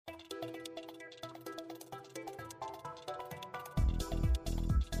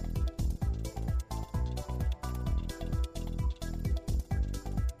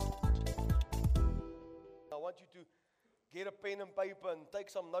get a pen and paper and take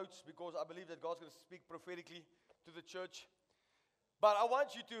some notes because I believe that God's going to speak prophetically to the church. But I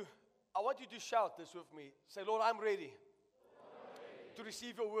want you to shout this with me. Say, Lord, I'm ready to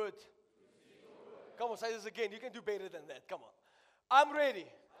receive your word. Come on, say this again. You can do better than that. Come on. I'm ready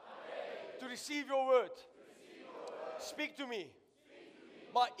to receive your word. Speak to me.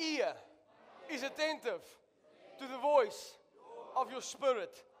 My ear is attentive to the voice of your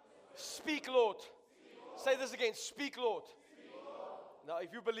spirit. Speak, Lord. Say this again. Speak, Lord. Now,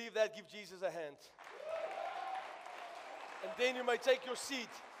 if you believe that, give Jesus a hand. And then you may take your seat.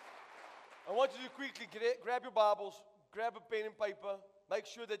 I want you to quickly grab your Bibles, grab a pen and paper. Make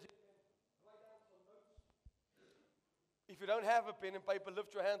sure that if you don't have a pen and paper,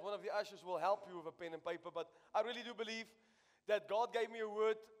 lift your hand. One of the ushers will help you with a pen and paper. But I really do believe that God gave me a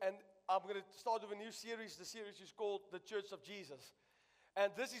word, and I'm going to start with a new series. The series is called The Church of Jesus.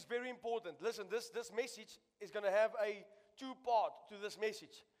 And this is very important. Listen, this message is going to have a two-part to this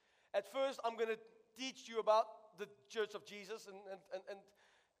message. At first, I'm going to teach you about the Church of Jesus, and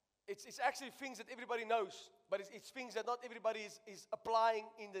it's actually things that everybody knows, but it's things that not everybody is applying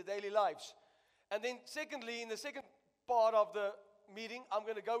in their daily lives. And then secondly, in the second part of the meeting, I'm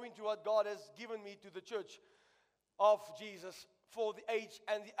going to go into what God has given me to the Church of Jesus for the age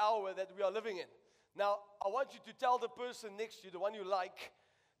and the hour that we are living in. Now, I want you to tell the person next to you, the one you like,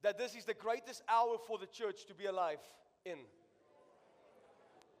 that this is the greatest hour for the church to be alive in.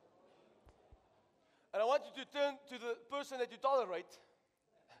 And I want you to turn to the person that you tolerate,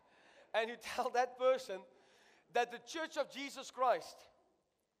 and you tell that person that the Church of Jesus Christ,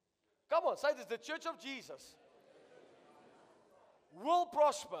 come on, say this, the Church of Jesus will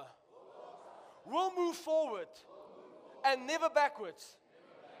prosper, will move forward, and never backwards.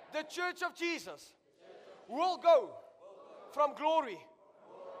 The Church of Jesus will go from glory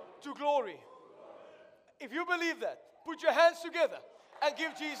to glory. If you believe that, put your hands together and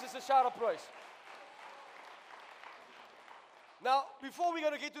give Jesus a shout of praise. Now, before we're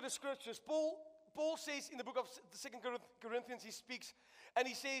going to get to the scriptures, Paul says in the book of 2 Corinthians, he speaks, and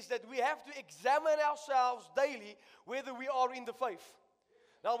he says that we have to examine ourselves daily whether we are in the faith.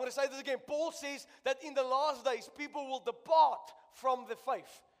 Now, I'm going to say this again. Paul says that in the last days, people will depart from the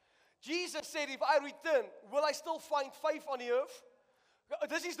faith. Jesus said, if I return, will I still find faith on the earth?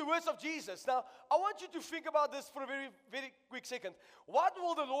 This is the words of Jesus. Now, I want you to think about this for a very, very quick second. What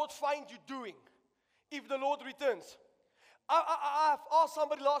will the Lord find you doing if the Lord returns? I've asked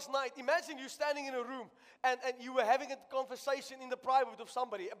somebody last night, imagine you standing in a room and you were having a conversation in the private with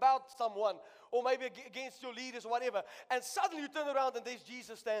somebody about someone, or maybe against your leaders or whatever, and suddenly you turn around and there's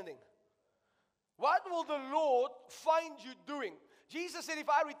Jesus standing. What will the Lord find you doing? Jesus said, if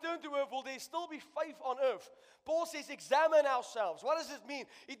I return to earth, will there still be faith on earth? Paul says, examine ourselves. What does it mean?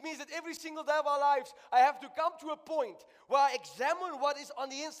 It means that every single day of our lives, I have to come to a point where I examine what is on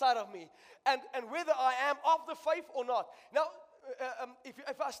the inside of me and whether I am of the faith or not. Now,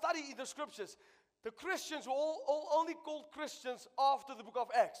 if I study in the scriptures, the Christians were all only called Christians after the book of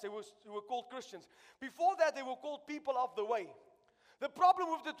Acts. They were called Christians. Before that, they were called people of the way. The problem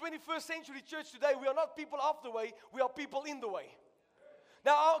with the 21st century church today, we are not people of the way, we are people in the way.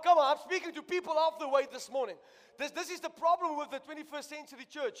 Now, come on, I'm speaking to people of the way this morning. This is the problem with the 21st century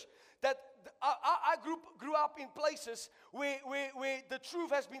church, that I grew up in places where the truth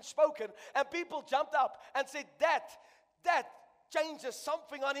has been spoken, and people jumped up and said, that changes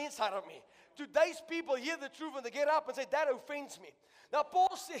something on the inside of me. Today's people hear the truth and they get up and say, that offends me. Now,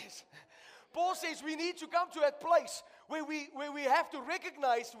 Paul says we need to come to that place where we have to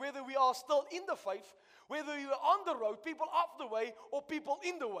recognize whether we are still in the faith, whether you're on the road, people off the way, or people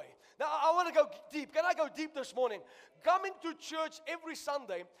in the way. Now, I want to go deep. Can I go deep this morning? Coming to church every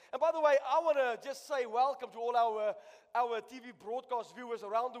Sunday. And by the way, I want to just say welcome to all our TV broadcast viewers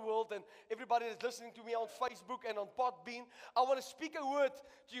around the world and everybody that's listening to me on Facebook and on Podbean. I want to speak a word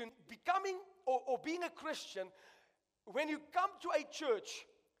to you. Becoming or being a Christian, when you come to a church,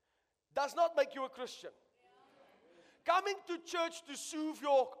 does not make you a Christian. Coming to church to soothe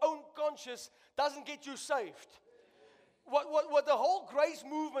your own conscience doesn't get you saved. What the whole grace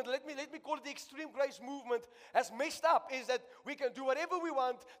movement, let me call it the extreme grace movement, has messed up is that we can do whatever we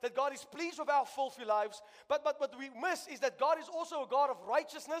want, that God is pleased with our filthy lives, but what we miss is that God is also a God of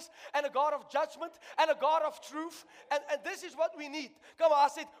righteousness and a God of judgment and a God of truth, and this is what we need. Come on, I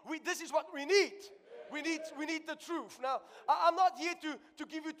said, this is what we need. We need the truth. Now, I'm not here to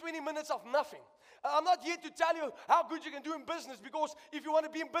give you 20 minutes of nothing. I'm not here to tell you how good you can do in business, because if you want to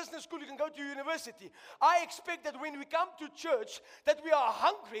be in business school, you can go to university. I expect that when we come to church, that we are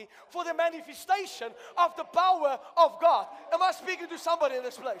hungry for the manifestation of the power of God. Am I speaking to somebody in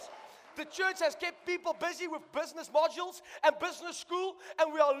this place? The church has kept people busy with business modules and business school,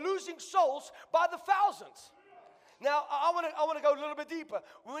 and we are losing souls by the thousands. Now, I want to go a little bit deeper.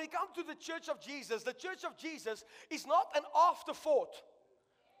 When we come to the church of Jesus is not an afterthought.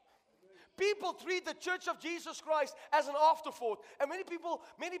 People treat the church of Jesus Christ as an afterthought. And many people,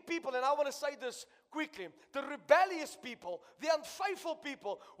 and I want to say this quickly, the rebellious people, the unfaithful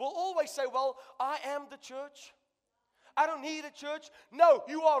people will always say, well, I am the church. I don't need a church. No,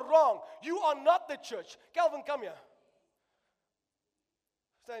 you are wrong. You are not the church. Calvin, come here.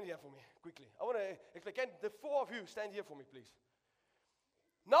 Stand here for me, quickly. I want to, if I can, the four of you, stand here for me, please.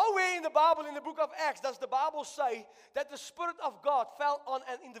 Nowhere in the Bible, in the book of Acts, does the Bible say that the Spirit of God fell on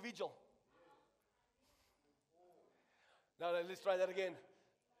an individual. No, let's try that again.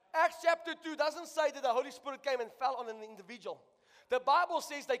 Acts chapter 2 doesn't say that the Holy Spirit came and fell on an individual. The Bible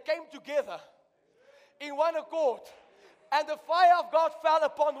says they came together in one accord. And the fire of God fell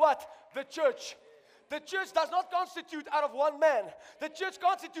upon what? The church. The church does not constitute out of one man. The church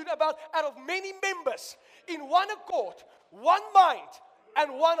constitutes out of many members in one accord, one mind,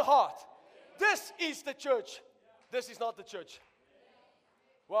 and one heart. This is the church. This is not the church.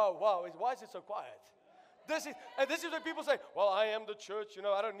 Wow. Why is it so quiet? This is when people say, well, I am the church. You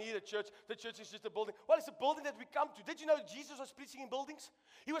know, I don't need a church. The church is just a building. Well, it's a building that we come to. Did you know Jesus was preaching in buildings?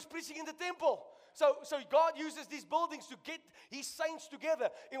 He was preaching in the temple. So God uses these buildings to get his saints together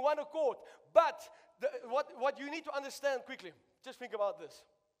in one accord. But what you need to understand quickly, just think about this.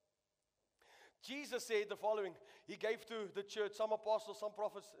 Jesus said the following. He gave to the church some apostles, some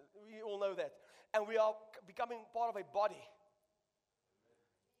prophets. We all know that. And we are becoming part of a body.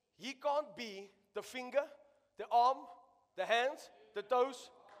 He can't be the finger, the arm, the hands, the toes.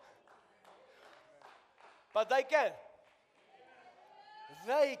 But they can.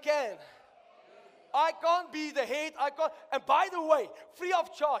 They can. I can't be the head. I can't. And by the way, free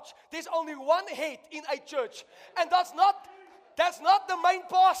of charge, there's only one head in a church. And that's not the main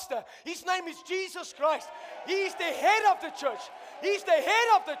pastor. His name is Jesus Christ. He is the head of the church. He's the head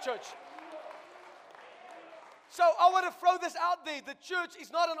of the church. So I want to throw this out there. The church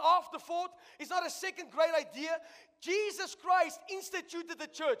is not an afterthought. It's not a second-grade idea. Jesus Christ instituted the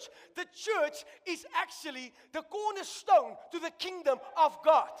church. The church is actually the cornerstone to the kingdom of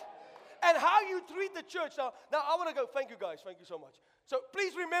God. And how you treat the church. Now I want to go. Thank you, guys. Thank you so much. So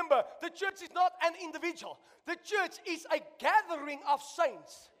please remember, the church is not an individual. The church is a gathering of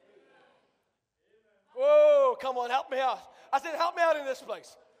saints. Whoa, come on, help me out. I said, help me out in this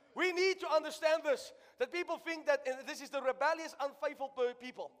place. We need to understand this. That people think that this is the rebellious, unfaithful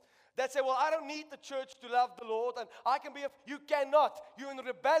people. That say, well, I don't need the church to love the Lord. And I can be, you cannot. You're in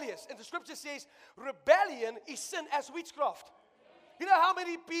rebellious. And the scripture says, rebellion is sin as witchcraft. You know how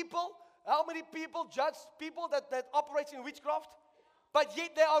many people judge people that operates in witchcraft? But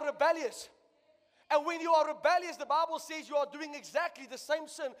yet they are rebellious. And when you are rebellious, the Bible says you are doing exactly the same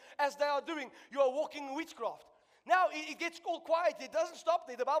sin as they are doing. You are walking in witchcraft. Now, it gets all quiet. It doesn't stop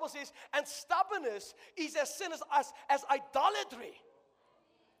there. The Bible says, and stubbornness is as sin as idolatry.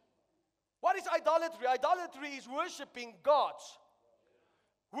 What is idolatry? Idolatry is worshiping gods.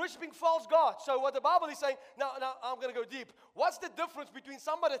 Worshipping false gods. So what the Bible is saying, now I'm going to go deep. What's the difference between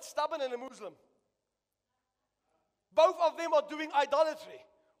somebody that's stubborn and a Muslim? Both of them are doing idolatry.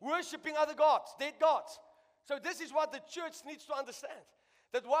 Worshipping other gods, dead gods. So this is what the church needs to understand.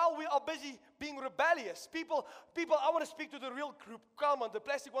 That while we are busy being rebellious, people, I want to speak to the real group. Come on, the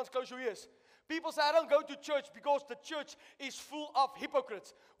plastic ones, close your ears. People say, I don't go to church because the church is full of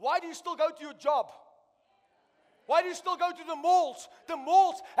hypocrites. Why do you still go to your job? Why do you still go to the malls? The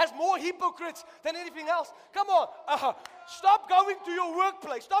malls has more hypocrites than anything else. Come on. Stop going to your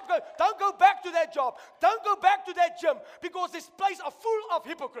workplace. Stop going. Don't go back to that job. Don't go back to that gym because this place are full of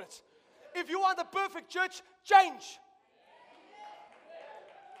hypocrites. If you want the perfect church, change.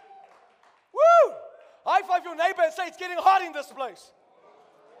 Woo! High five your neighbor and say it's getting hot in this place.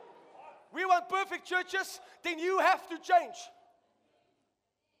 We want perfect churches, then you have to change.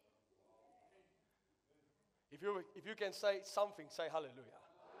 If you can say something, say hallelujah.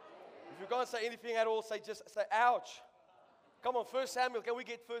 If you can't say anything at all, say ouch. Come on, 1 Samuel. Can we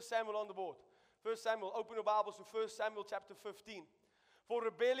get 1 Samuel on the board? 1 Samuel, open your Bibles to 1 Samuel chapter 15. For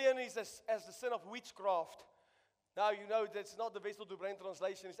rebellion is as the sin of witchcraft. Now you know that's not the Vessel to Brain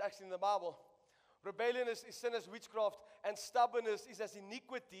translation, it's actually in the Bible. Rebellion is sin as witchcraft, and stubbornness is as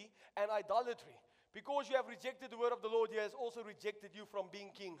iniquity and idolatry. Because you have rejected the word of the Lord, He has also rejected you from being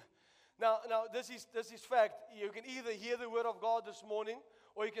king. Now this is fact. You can either hear the word of God this morning,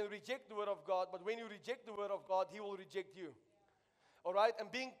 or you can reject the word of God. But when you reject the word of God, He will reject you. All right?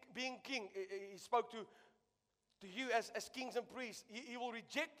 And being king, He spoke to to you as kings and priests. He will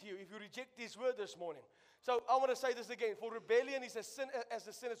reject you if you reject His word this morning. So I want to say this again. For rebellion is as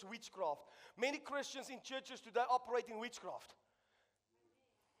the sin as witchcraft. Many Christians in churches today operate in witchcraft.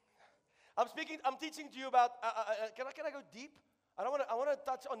 I'm teaching to you about, can I go deep? I want to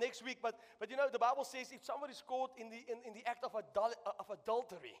touch on next week, but you know, the Bible says if somebody's caught in the act of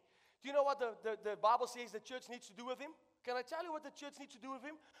adultery, do you know what the Bible says the church needs to do with him? Can I tell you what the church needs to do with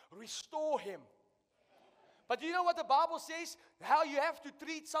him? Restore him. But do you know what the Bible says? How you have to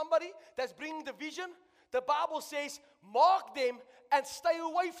treat somebody that's bringing division? The Bible says, mark them and stay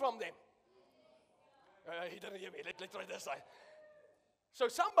away from them. He didn't hear me. Let's try this side. So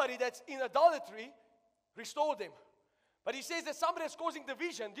somebody that's in idolatry, restore them. But he says that somebody that's causing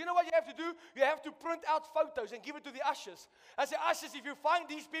division, do you know what you have to do? You have to print out photos and give it to the ushers. And say, ushers, if you find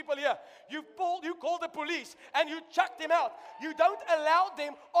these people here, you call the police and you chuck them out. You don't allow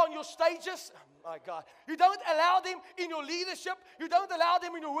them on your stages. Oh my God. You don't allow them in your leadership. You don't allow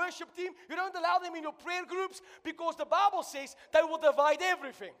them in your worship team. You don't allow them in your prayer groups, because the Bible says they will divide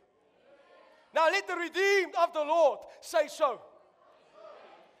everything. Now let the redeemed of the Lord say so.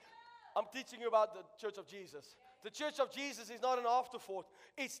 I'm teaching you about the Church of Jesus. The Church of Jesus is not an afterthought.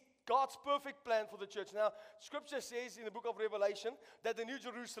 It's God's perfect plan for the church. Now, Scripture says in the book of Revelation that the New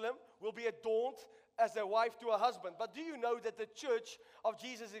Jerusalem will be adorned as a wife to a husband. But do you know that the Church of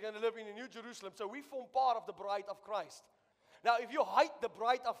Jesus is going to live in the New Jerusalem? So we form part of the bride of Christ. Now, if you hate the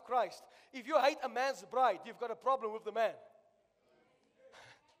bride of Christ, if you hate a man's bride, you've got a problem with the man.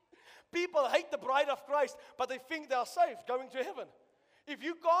 People hate the bride of Christ, but they think they are safe going to heaven. If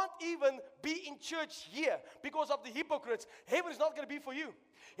you can't even be in church here because of the hypocrites, heaven is not going to be for you.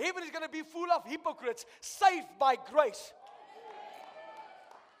 Heaven is going to be full of hypocrites, saved by grace.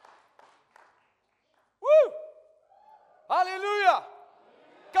 Woo! Hallelujah!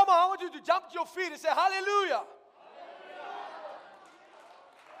 Come on, I want you to jump to your feet and say hallelujah.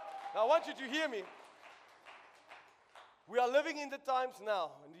 Now I want you to hear me. We are living in the times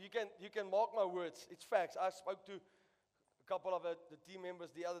now, and you can mark my words. It's facts. I spoke to a couple of the team members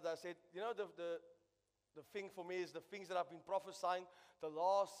the other day. I said, you know, the thing for me is the things that I've been prophesying the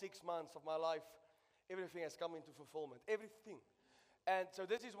last 6 months of my life, everything has come into fulfillment. Everything. And so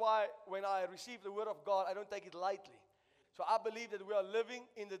this is why when I receive the word of God, I don't take it lightly. So I believe that we are living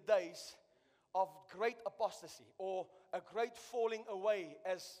in the days of great apostasy, or a great falling away,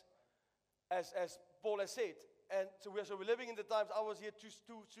 as Paul has said. And so we're living in the times. I was here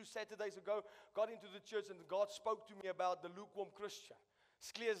two Saturdays ago, got into the church, and God spoke to me about the lukewarm Christian.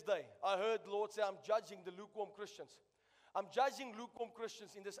 It's clear as day. I heard the Lord say, I'm judging the lukewarm Christians. I'm judging lukewarm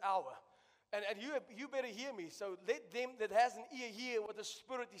Christians in this hour. And you better hear me. So let them that has an ear hear what the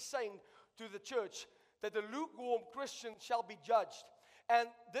Spirit is saying to the church, that the lukewarm Christian shall be judged. And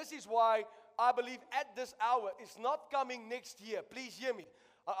this is why I believe at this hour, it's not coming next year. Please hear me.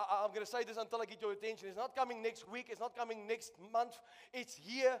 I'm going to say this until I get your attention. It's not coming next week. It's not coming next month. It's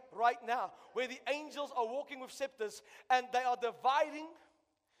here right now, where the angels are walking with scepters and they are dividing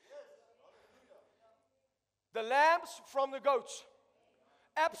the lambs from the goats.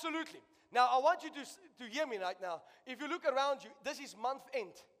 Absolutely. Now, I want you to hear me right now. If you look around you, this is month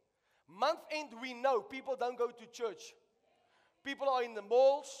end. Month end, we know people don't go to church. People are in the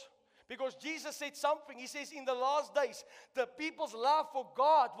malls. Because Jesus said something. He says in the last days, the people's love for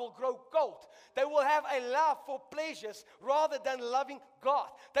God will grow cold. They will have a love for pleasures rather than loving God.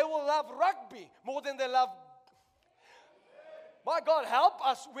 They will love rugby more than they love. My God, help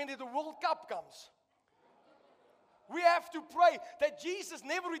us when the World Cup comes. We have to pray that Jesus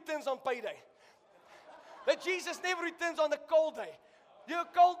never returns on payday. That Jesus never returns on a cold day. You know,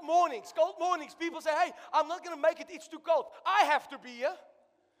 cold mornings. People say, hey, I'm not going to make it. It's too cold. I have to be here.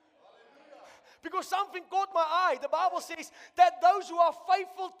 Because something caught my eye. The Bible says that those who are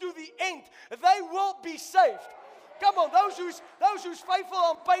faithful to the end, they will be saved. Come on, those who's faithful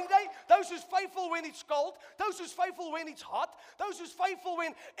on payday, those who's faithful when it's cold, those who's faithful when it's hot, those who's faithful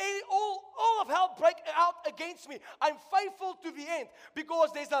when all of hell break out against me. I'm faithful to the end because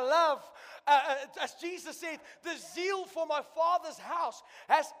there's a love. As Jesus said, the zeal for my Father's house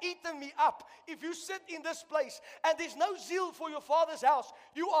has eaten me up. If you sit in this place and there's no zeal for your Father's house,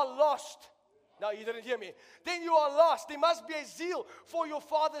 you are lost. No, you didn't hear me. Then you are lost. There must be a zeal for your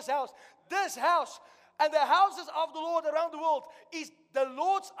Father's house. This house and the houses of the Lord around the world is the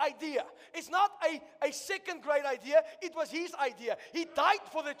Lord's idea. It's not a second-grade idea. It was His idea. He died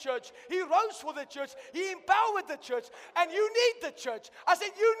for the church. He rose for the church. He empowered the church. And you need the church. I said,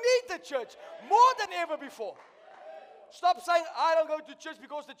 you need the church more than ever before. Stop saying, I don't go to church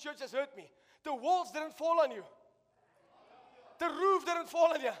because the church has hurt me. The walls didn't fall on you. The roof didn't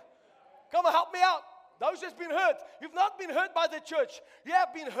fall on you. Come on, help me out. Those who've been hurt. You've not been hurt by the church. You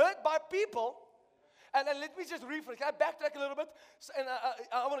have been hurt by people. And let me just rephrase. Can I backtrack a little bit?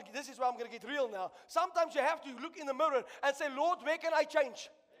 This is where I'm going to get real now. Sometimes you have to look in the mirror and say, Lord, where can I change?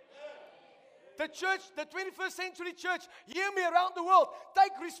 The church, the 21st century church, hear me around the world.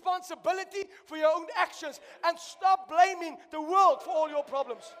 Take responsibility for your own actions and stop blaming the world for all your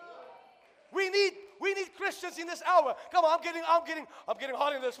problems. We need Christians in this hour. Come on, I'm getting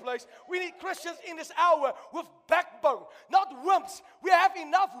hot in this place. We need Christians in this hour with backbone, not wimps. We have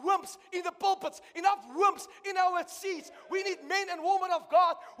enough wimps in the pulpits, enough wimps in our seats. We need men and women of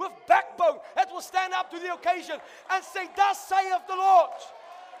God with backbone that will stand up to the occasion and say, "Thus saith the Lord."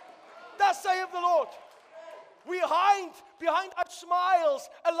 Thus saith the Lord. We hide behind our smiles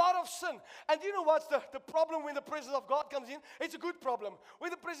a lot of sin. And you know what's the problem when the presence of God comes in? It's a good problem. When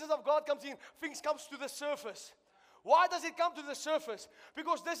the presence of God comes in, things comes to the surface. Why does it come to the surface?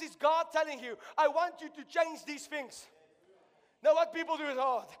 Because this is God telling you, I want you to change these things. Now what people do is,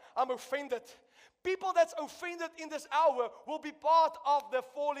 oh, I'm offended. People that's offended in this hour will be part of the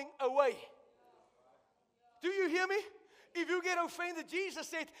falling away. Do you hear me? If you get offended, Jesus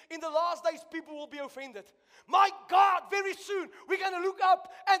said, in the last days, people will be offended. My God, very soon, we're going to look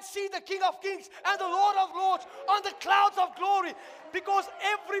up and see the King of Kings and the Lord of Lords on the clouds of glory. Because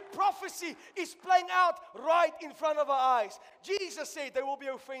every prophecy is playing out right in front of our eyes. Jesus said they will be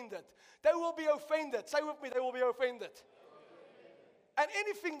offended. They will be offended. Say with me, they will be offended. And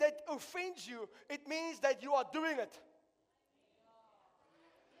anything that offends you, it means that you are doing it.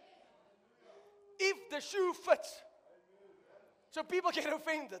 If the shoe fits. So people get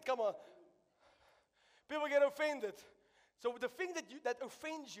offended. Come on. People get offended. So the thing that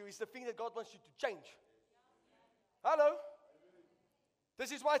offends you is the thing that God wants you to change. Hello?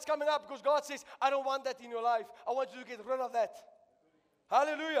 This is why it's coming up, because God says, I don't want that in your life. I want you to get rid of that.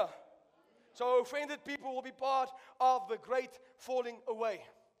 Hallelujah. So offended people will be part of the great falling away.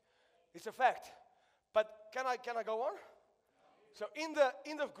 It's a fact. But can I go on? So in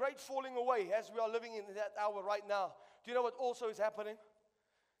the great falling away, as we are living in that hour right now, do you know what also is happening?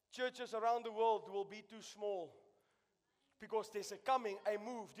 Churches around the world will be too small because there's a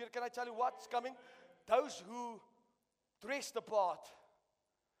move. Can I tell you what's coming? Those who dress the part,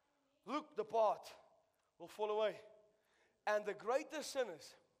 look the part, will fall away. And the greatest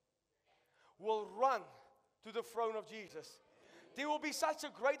sinners will run to the throne of Jesus. There will be such a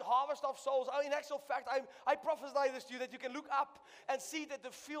great harvest of souls. In actual fact, I prophesy this to you, that you can look up and see that the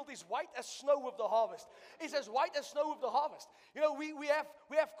field is white as snow with the harvest. It's as white as snow with the harvest. You know, we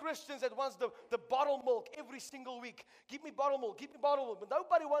have Christians that wants the bottled milk every single week. Give me bottled milk, give me bottled milk. But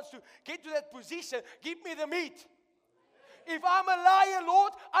nobody wants to get to that position. Give me the meat. If I'm a liar,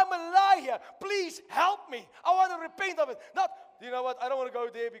 Lord, I'm a liar. Please help me. I want to repent of it. Not, you know what, I don't want to go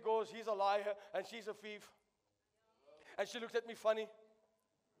there because he's a liar and she's a thief. And she looked at me funny.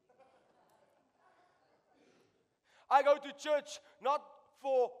 I go to church not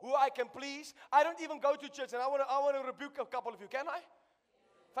for who I can please. I don't even go to church, and I want to rebuke a couple of you. Can I?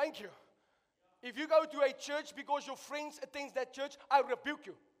 Thank you. If you go to a church because your friends attend that church, I rebuke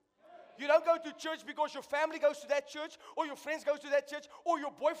you. You don't go to church because your family goes to that church, or your friends go to that church, or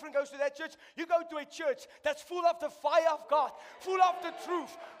your boyfriend goes to that church. You go to a church that's full of the fire of God, full of the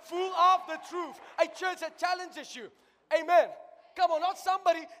truth, full of the truth. A church that challenges you. Amen. Come on, not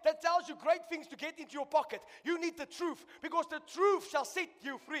somebody that tells you great things to get into your pocket. You need the truth, because the truth shall set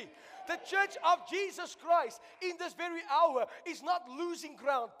you free. The church of Jesus Christ in this very hour is not losing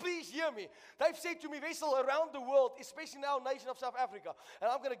ground. Please hear me. They've said to me, Wessel, around the world, especially in our nation of South Africa, and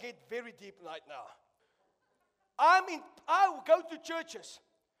I'm going to get very deep right now. I go to churches.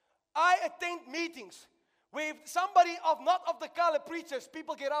 I attend meetings where if somebody not of the color preaches,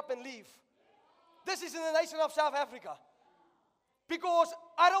 people get up and leave. This is in the nation of South Africa. Because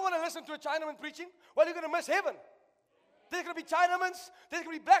I don't want to listen to a Chinaman preaching. Well, you're going to miss heaven. There's going to be Chinamans. There's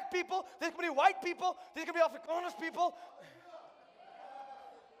going to be black people. There's going to be white people. There's going to be Afrikaners people.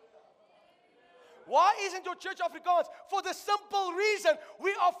 Why isn't your church Afrikaans? For the simple reason,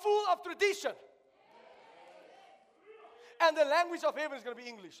 we are full of tradition. And the language of heaven is going to be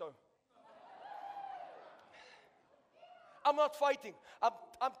English. So I'm not fighting.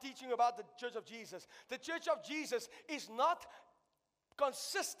 I'm teaching about the church of Jesus. The church of Jesus is not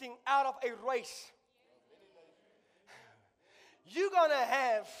consisting out of a race. You're going to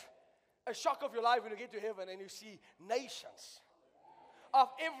have a shock of your life when you get to heaven and you see nations of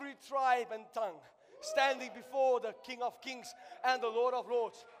every tribe and tongue standing before the King of Kings and the Lord of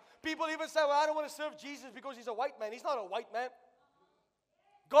Lords. People even say, well, I don't want to serve Jesus because he's a white man. He's not a white man.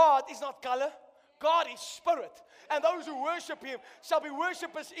 God is not color. God is spirit, and those who worship Him shall be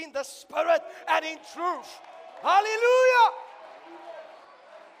worshipers in the spirit and in truth. Hallelujah!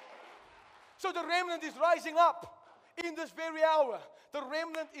 So the remnant is rising up in this very hour. The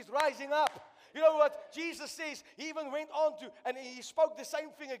remnant is rising up. You know what Jesus says? He even went on to, and he spoke the same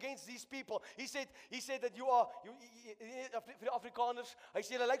thing against these people. He said that you are, vir die Afrikaners, hy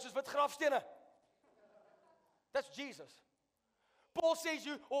sê hulle lyk soos wit grafstene. That's Jesus. Paul says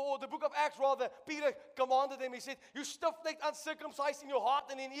or the book of Acts rather, Peter commanded them, he said, you stiff-necked, uncircumcised in your heart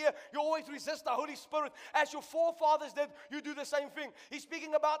and in ear, you always resist the Holy Spirit. As your forefathers did, you do the same thing. He's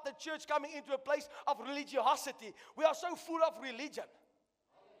speaking about the church coming into a place of religiosity. We are so full of religion.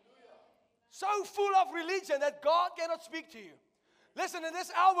 So full of religion that God cannot speak to you. Listen, in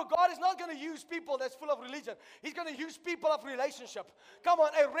this hour, God is not going to use people that's full of religion. He's going to use people of relationship. Come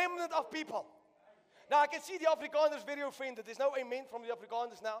on, a remnant of people. Now, I can see the Afrikaners very offended. There's no amen from the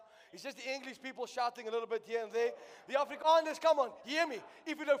Afrikaners now. It's just the English people shouting a little bit here and there. The Afrikaners, come on, hear me.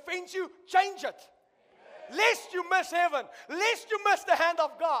 If it offends you, change it. Lest you miss heaven. Lest you miss the hand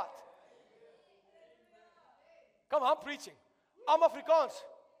of God. Come on, I'm preaching. I'm Afrikaans.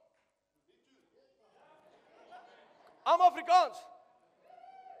 I'm Afrikaans.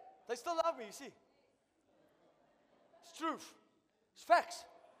 They still love me, you see. It's truth. It's facts.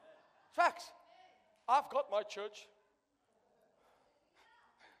 Facts. I've got my church.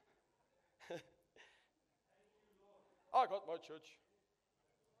 I got my church.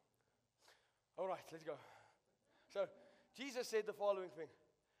 All right, let's go. So, Jesus said the following thing.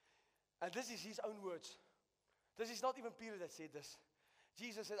 And this is His own words. This is not even Peter that said this.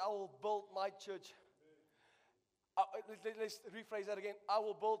 Jesus said, I will build my church. Let's rephrase that again. I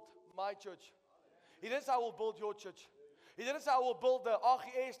will build my church. He didn't say I will build your church. He didn't say I will build the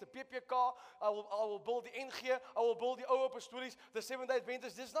AGS, the PPK, I will build the NG, I will build the O Apostolics, the Seventh-day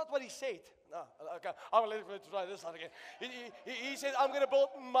Adventists. This is not what He said. No, okay, I'm going to try this out again. He said, I'm going to build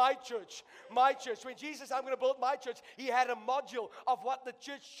my church. My church. When Jesus said, I'm going to build my church, He had a module of what the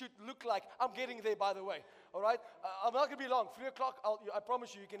church should look like. I'm getting there, by the way. All right? I'm not going to be long. 3 o'clock, I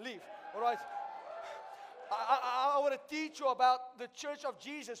promise you can leave. All right? I want to teach you about the church of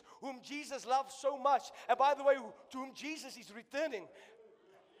Jesus, whom Jesus loves so much. And by the way, to whom Jesus is returning.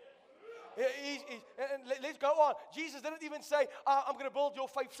 And let's go on. Jesus didn't even say, I'm going to build your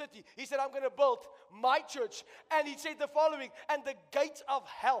faith city. He said, I'm going to build my church. And He said the following, and the gates of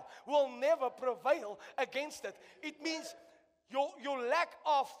hell will never prevail against it. It means your lack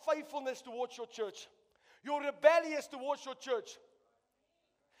of faithfulness towards your church. Your rebellious towards your church.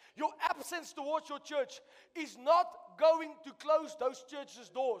 Your absence towards your church is not going to close those churches'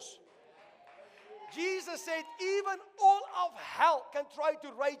 doors. Jesus said, even all of hell can try to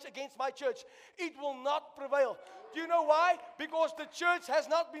rage against my church. It will not prevail. Do you know why? Because the church has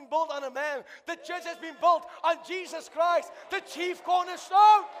not been built on a man. The church has been built on Jesus Christ, the chief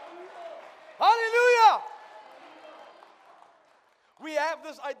cornerstone. Hallelujah! We have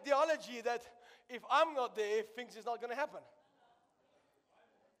this ideology that if I'm not there, things is not going to happen.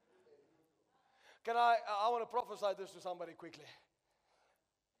 I want to prophesy this to somebody quickly.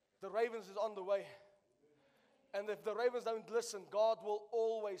 The ravens is on the way. And if the ravens don't listen, God will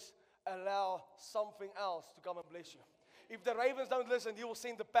always allow something else to come and bless you. If the ravens don't listen, He will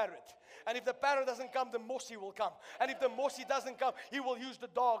send the parrot. And if the parrot doesn't come, the mossy will come. And if the mossy doesn't come, He will use the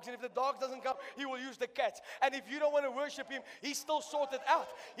dogs. And if the dogs doesn't come, He will use the cats. And if you don't want to worship Him, He's still sorted out.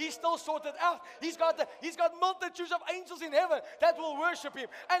 He's still sorted out. He's got multitudes of angels in heaven that will worship Him.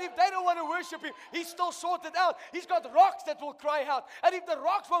 And if they don't want to worship Him, He's still sorted out. He's got rocks that will cry out. And if the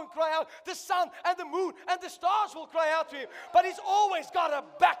rocks won't cry out, the sun and the moon and the stars will cry out to Him. But He's always got a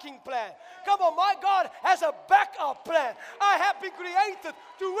backing plan. Come on, my God has a backup plan. I have been created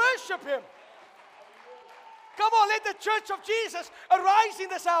to worship Him. Come on, let the church of Jesus arise in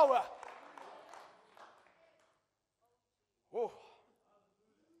this hour. Oh.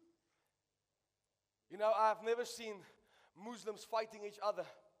 You know, I've never seen Muslims fighting each other.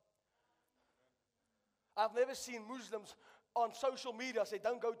 I've never seen Muslims on social media say,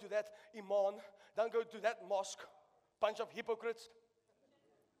 don't go to that imam, don't go to that mosque, bunch of hypocrites.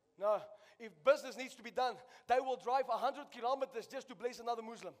 No. If business needs to be done, they will drive 100 kilometers just to bless another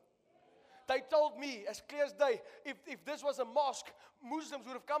Muslim. They told me, as clear as day, if this was a mosque, Muslims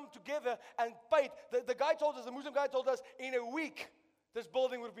would have come together and paid. The guy told us, the Muslim guy told us, in a week, this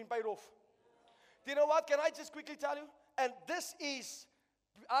building would have been paid off. Do you know what? Can I just quickly tell you? And this is,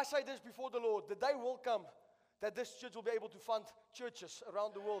 I say this before the Lord, the day will come that this church will be able to fund churches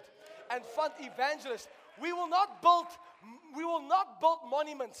around the world and fund evangelists. We will not build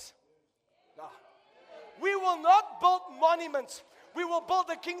monuments. No. We will not build monuments. We will build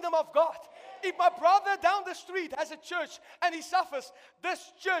the kingdom of God. If my brother down the street has a church and he suffers,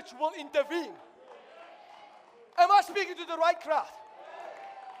 this church will intervene. Am I speaking to the right crowd?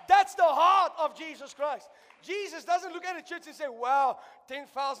 That's the heart of Jesus Christ. Jesus doesn't look at a church and say, wow,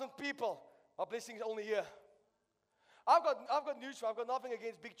 10,000 people. Our blessing is only here. I've got news for you. I've got nothing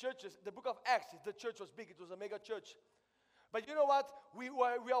against big churches. The book of Acts, the church was big. It was a mega church. But you know what? We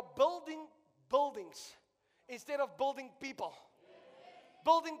are building buildings instead of building people.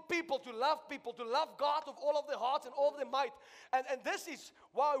 Building people, to love God with all of their hearts and all of their might. And this is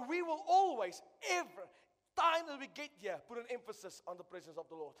why we will always, every time that we get here, put an emphasis on the presence of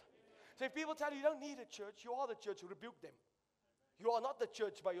the Lord. So if people tell you don't need a church, you are the church, rebuke them. You are not the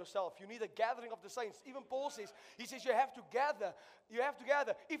church by yourself. You need a gathering of the saints. Even Paul says, he says you have to gather. You have to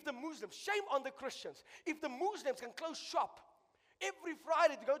gather. If the Muslims, shame on the Christians, if the Muslims can close shop every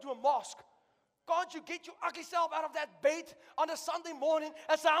Friday to go to a mosque, can't you get your ugly self out of that bed on a Sunday morning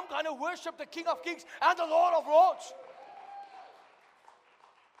and say, I'm going to worship the King of Kings and the Lord of Lords?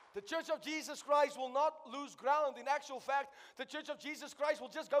 The Church of Jesus Christ will not lose ground. In actual fact, the Church of Jesus Christ will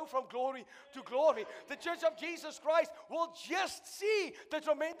just go from glory to glory. The Church of Jesus Christ will just see the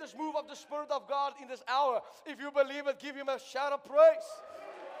tremendous move of the Spirit of God in this hour. If you believe it, give Him a shout of praise.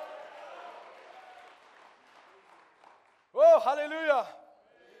 Oh, hallelujah.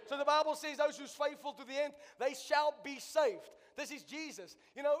 So the Bible says those who's faithful to the end, they shall be saved. This is Jesus.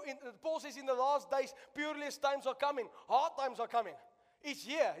 You know, Paul says in the last days, peerless times are coming. Hard times are coming. It's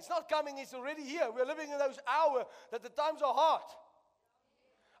here. It's not coming. It's already here. We're living in those hours that the times are hard.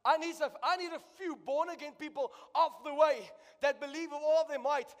 I need a few born-again people off the way that believe with all of their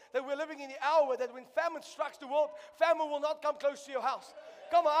might that we're living in the hour that when famine strikes the world, famine will not come close to your house.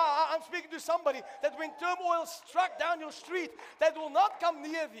 Come on, I'm speaking to somebody that when turmoil struck down your street, that will not come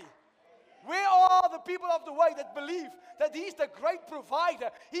near thee. Where are the people of the way that believe that He's the great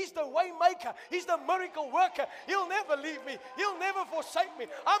provider? He's the way maker. He's the miracle worker. He'll never leave me. He'll never forsake me.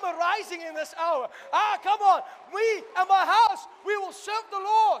 I'm arising in this hour. Come on. Me and my house, we will serve the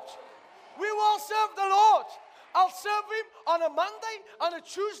Lord. We will serve the Lord. I'll serve Him on a Monday, on a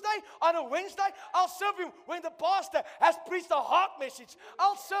Tuesday, on a Wednesday. I'll serve Him when the pastor has preached a heart message.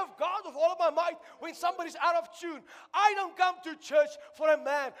 I'll serve God with all of my might when somebody's out of tune. I don't come to church for a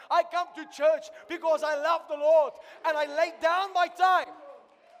man. I come to church because I love the Lord and I lay down my time.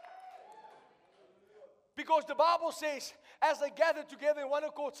 Because the Bible says, as they gather together in one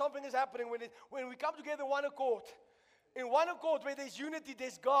accord, something is happening. When we come together in one accord where there's unity,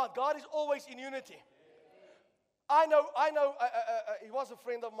 there's God. God is always in unity. I know. He was a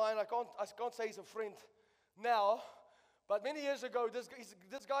friend of mine. I can't say he's a friend now, but many years ago, this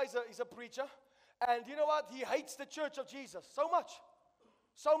guy is a preacher, and you know what? He hates the Church of Jesus so much.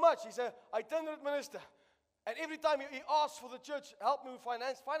 He's an itinerant minister, and every time he asks for the church, help me with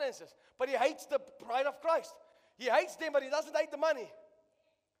finances, but he hates the bride of Christ. He hates them, but he doesn't hate the money.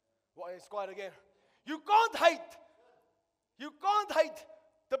 Well, it's quiet again. You can't hate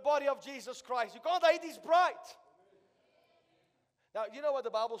the body of Jesus Christ. You can't hate His bride. Now, you know what the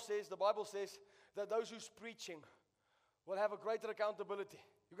Bible says? The Bible says that those who's preaching will have a greater accountability.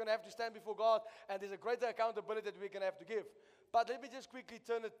 You're going to have to stand before God, and there's a greater accountability that we're going to have to give. But let me just quickly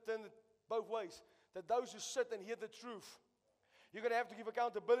turn it both ways. That those who sit and hear the truth, you're going to have to give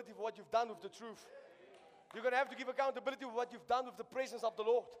accountability for what you've done with the truth. You're going to have to give accountability for what you've done with the presence of the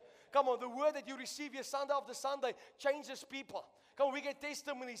Lord. Come on, the word that you receive here Sunday after Sunday changes people. Come on, we get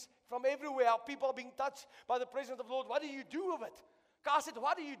testimonies from everywhere. How people are being touched by the presence of the Lord. What do you do with it? God said,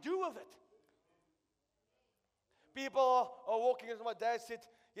 what do you do with it? People are walking, as my dad said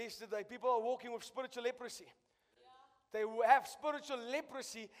yesterday, people are walking with spiritual leprosy. They have spiritual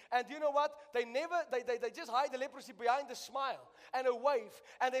leprosy, and you know what? They just hide the leprosy behind a smile and a wave,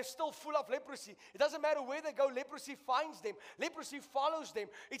 and they're still full of leprosy. It doesn't matter where they go, leprosy finds them. Leprosy follows them.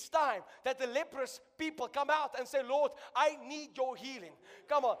 It's time that the leprous people come out and say, Lord, I need your healing.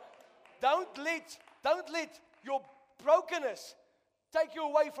 Come on. Don't let your brokenness take you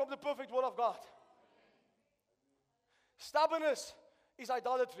away from the perfect will of God. Stubbornness is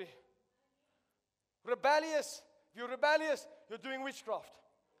idolatry. Rebellious. If you're rebellious, you're doing witchcraft.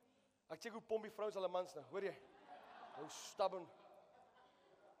 Ek sê hoe pomp die vrouens hulle mans nou, hoor jy? Hoe stubborn.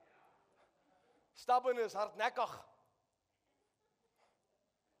 Stubborn is hardnekkig.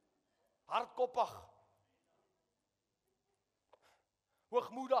 Hardkoppig.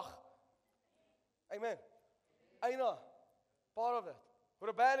 Hoogmoedig. Amen. Eina, part of that.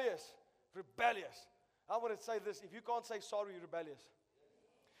 Rebellious. I want to say this. If you can't say sorry, you're rebellious.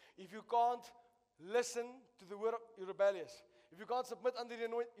 If you can't listen to the word, you're rebellious. If you can't submit under the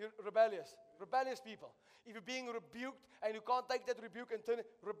anointing, you're rebellious. Rebellious people. If you're being rebuked and you can't take that rebuke and turn it,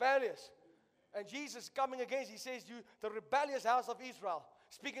 rebellious. And Jesus coming against, he says, you, the rebellious house of Israel,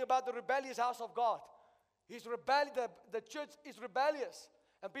 speaking about the rebellious house of God. The church is rebellious.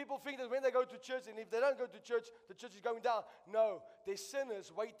 And people think that when they go to church, and if they don't go to church, the church is going down. No, there's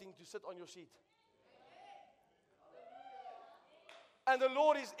sinners waiting to sit on your seat. And the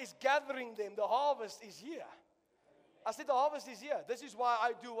Lord is gathering them. The harvest is here. I said the harvest is here. This is why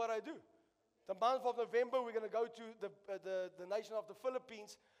I do what I do. The month of November, we're going to go to the nation of the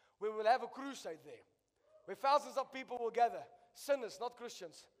Philippines, where we'll have a crusade there, where thousands of people will gather. Sinners, not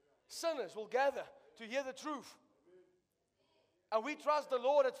Christians. Sinners will gather to hear the truth. And we trust the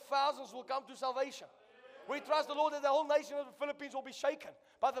Lord that thousands will come to salvation. We trust the Lord that the whole nation of the Philippines will be shaken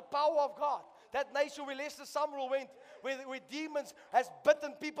by the power of God. That nation where Lester Summerall went, where demons has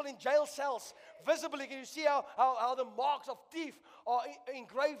bitten people in jail cells. Visibly, can you see how the marks of teeth are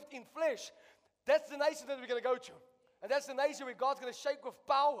engraved in flesh? That's the nation that we're going to go to. And that's the nation where God's going to shake with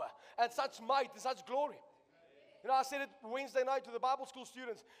power and such might and such glory. You know, I said it Wednesday night to the Bible school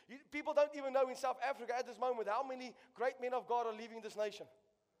students. People don't even know in South Africa at this moment how many great men of God are leaving this nation.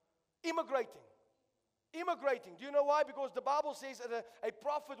 Immigrating. Do you know why? Because the Bible says that a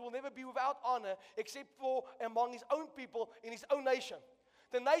prophet will never be without honor except for among his own people in his own nation.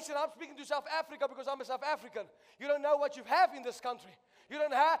 The nation, I'm speaking to South Africa because I'm a South African. You don't know what you have in this country. You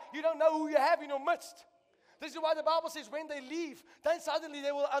don't know who you have in your midst. This is why the Bible says when they leave, then suddenly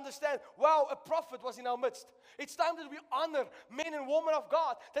they will understand, wow, a prophet was in our midst. It's time that we honor men and women of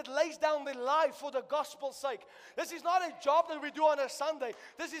God that lays down their life for the gospel's sake. This is not a job that we do on a Sunday.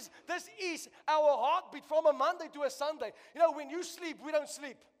 This is our heartbeat from a Monday to a Sunday. You know, when you sleep, we don't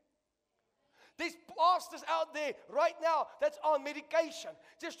sleep. There's pastors out there right now that's on medication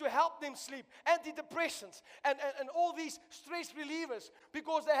just to help them sleep, antidepressants, and all these stress relievers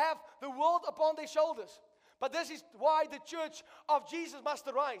because they have the world upon their shoulders. But this is why the church of Jesus must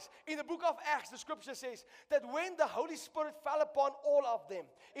arise. In the book of Acts, the scripture says that when the Holy Spirit fell upon all of them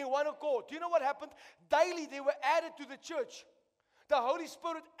in one accord, do you know what happened? Daily they were added to the church. The Holy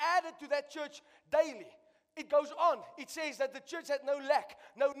Spirit added to that church daily. It goes on. It says that the church had no lack,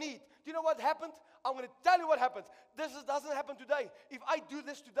 no need. Do you know what happened? I'm going to tell you what happened. Doesn't happen today. If I do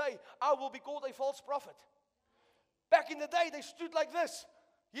this today, I will be called a false prophet. Back in the day, they stood like this.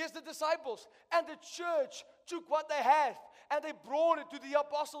 Here's the disciples. And the church took what they had and they brought it to the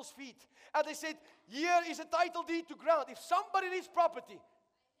apostles' feet. And they said, here is a title deed to ground. If somebody needs property,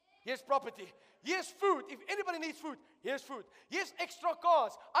 here's property. Here's food. If anybody needs food, here's food. Here's extra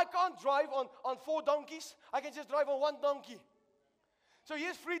cars. I can't drive on 4 donkeys. I can just drive on 1 donkey. So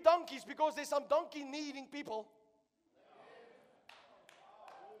here's 3 donkeys because there's some donkey needing people.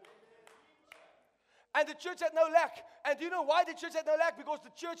 And the church had no lack. And do you know why the church had no lack? Because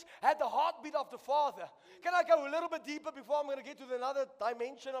the church had the heartbeat of the Father. Can I go a little bit deeper before I'm going to get to another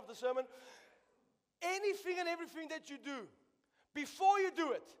dimension of the sermon? Anything and everything that you do, before you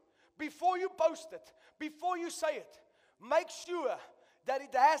do it, before you post it, before you say it, make sure that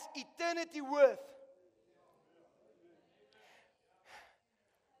it has eternity worth.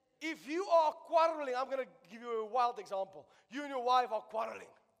 If you are quarreling, I'm going to give you a wild example. You and your wife are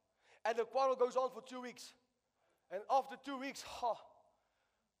quarreling. And the quarrel goes on for 2 weeks. And after 2 weeks,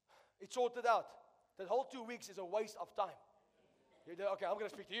 it's sorted out. That whole 2 weeks is a waste of time. Okay, I'm going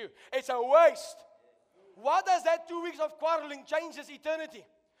to speak to you. It's a waste. What does that 2 weeks of quarreling changes eternity?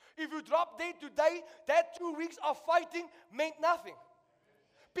 If you drop dead today, that 2 weeks of fighting meant nothing.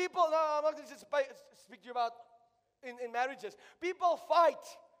 People, no, I'm not going to speak to you about in marriages. People fight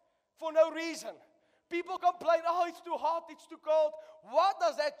for no reason. People complain, oh, it's too hot, it's too cold. What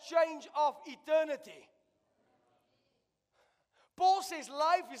does that change of eternity? Paul says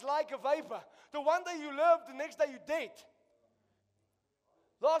life is like a vapor. The one day you live, the next day you're dead.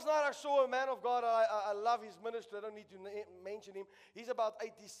 Last night I saw a man of God. I love his ministry. I don't need to mention him. He's about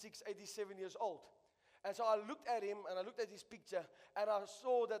 86, 87 years old. And so I looked at him and I looked at his picture and I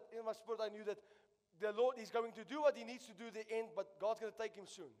saw that in my spirit I knew that the Lord is going to do what he needs to do at the end, but God's going to take him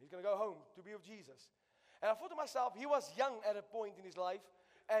soon. He's going to go home to be with Jesus. And I thought to myself, he was young at a point in his life,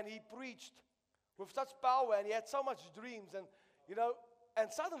 and he preached with such power, and he had so much dreams, and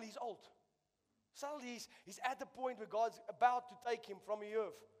and suddenly he's old. Suddenly he's at the point where God's about to take him from the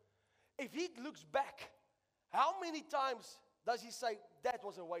earth. If he looks back, how many times does he say, that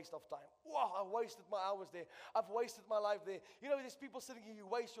was a waste of time? Wow, I wasted my hours there. I've wasted my life there. You know, there's people sitting here, you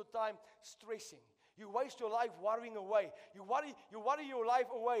waste your time stressing. You waste your life worrying away. You worry your life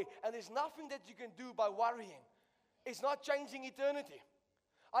away, and there's nothing that you can do by worrying. It's not changing eternity.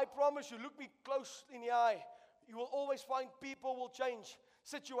 I promise you, look me close in the eye. You will always find people will change.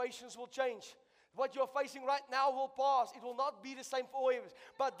 Situations will change. What you're facing right now will pass. It will not be the same forever.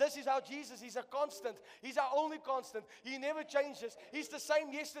 But this is how Jesus is a constant. He's our only constant. He never changes. He's the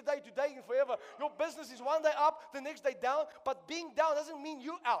same yesterday, today, and forever. Your business is one day up, the next day down. But being down doesn't mean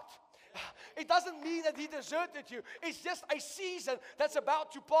you out. It doesn't mean that He deserted you. It's just a season that's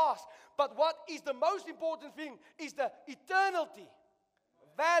about to pass. But what is the most important thing is the eternity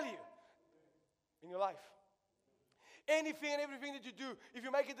value in your life. Anything and everything that you do, if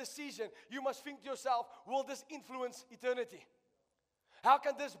you make a decision, you must think to yourself, will this influence eternity? How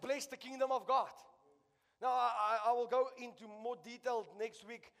can this bless the kingdom of God? Now, I will go into more detail next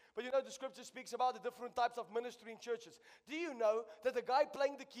week. But you know, the scripture speaks about the different types of ministry in churches. Do you know that the guy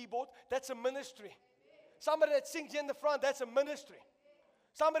playing the keyboard, that's a ministry? Somebody that sings in the front, that's a ministry.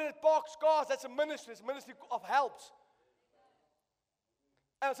 Somebody that parks cars, that's a ministry. It's a ministry of helps.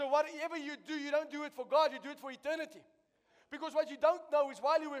 And so whatever you do, you don't do it for God, you do it for eternity. Because what you don't know is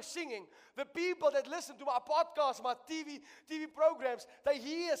while you were singing, the people that listen to my podcasts, my TV programs, they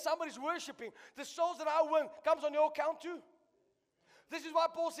hear somebody's worshiping. The souls that I win comes on your account too. This is why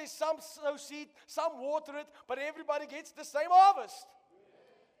Paul says some sow seed, some water it, but everybody gets the same harvest.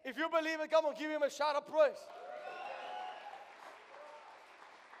 If you believe it, come on, give Him a shout of praise.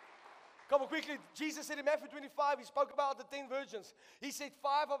 Come on, quickly. Jesus said in Matthew 25, He spoke about the 10 virgins. He said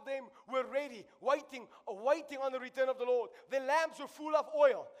 5 of them were ready, waiting on the return of the Lord. Their lamps were full of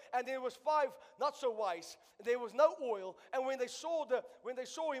oil, and there was 5 not so wise. There was no oil, and when they saw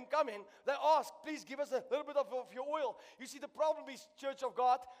Him coming, they asked, "Please give us a little bit of your oil." You see, the problem is, Church of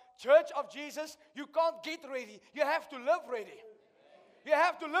God, Church of Jesus, you can't get ready. You have to live ready. You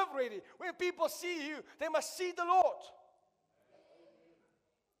have to live ready. When people see you, they must see the Lord.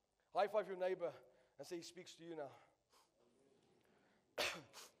 High five your neighbor and say, He speaks to you now.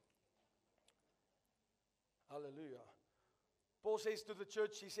 Hallelujah. Paul says to the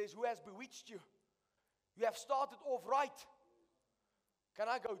church, he says, who has bewitched you? You have started off right. Can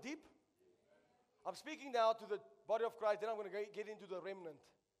I go deep? I'm speaking now to the body of Christ, then I'm going to get into the remnant.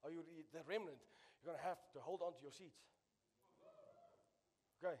 Are you the remnant? You're going to have to hold on to your seats.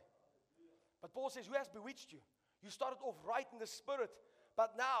 Okay. But Paul says, who has bewitched you? You started off right in the spirit,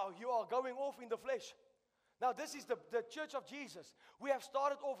 but now you are going off in the flesh. Now this is the church of Jesus. We have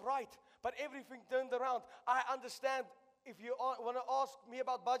started off right, but everything turned around. I understand. If you want to ask me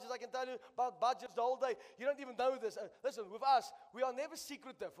about budgets, I can tell you about budgets the whole day. You don't even know this. Listen, with us, we are never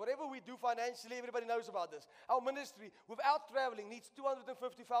secretive. Whatever we do financially, everybody knows about this. Our ministry, without traveling, needs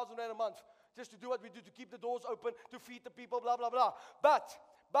 250,000 rand a month just to do what we do, to keep the doors open, to feed the people, blah, blah, blah. But,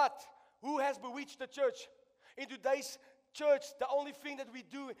 who has bewitched the church? In today's church, the only thing that we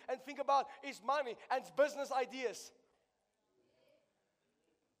do and think about is money and business ideas.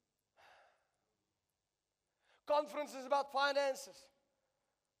 Conferences about finances.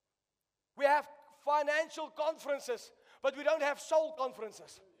 We have financial conferences, but we don't have soul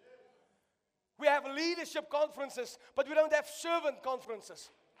conferences. We have leadership conferences, but we don't have servant conferences.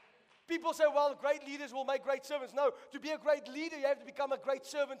 People say, well, great leaders will make great servants. No, to be a great leader, you have to become a great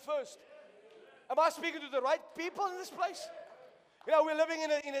servant first. Am I speaking to the right people in this place? You know, we're living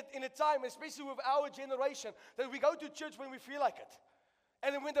in a time, especially with our generation, that we go to church when we feel like it.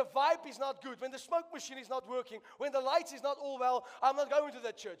 And then when the vibe is not good, when the smoke machine is not working, when the lights is not all well, I'm not going to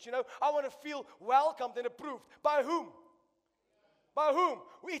that church. You know, I want to feel welcomed and approved. By whom? By whom?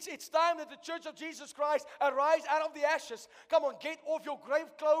 It's time that the church of Jesus Christ arise out of the ashes. Come on, get off your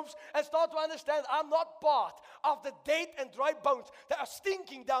grave clothes and start to understand I'm not part of the dead and dry bones that are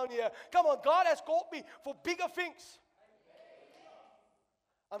stinking down here. Come on, God has called me for bigger things.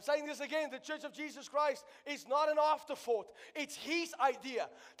 I'm saying this again, the church of Jesus Christ is not an afterthought. It's His idea.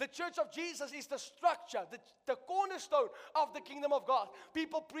 The church of Jesus is the structure, the cornerstone of the kingdom of God.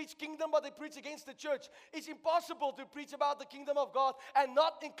 People preach kingdom, but they preach against the church. It's impossible to preach about the kingdom of God and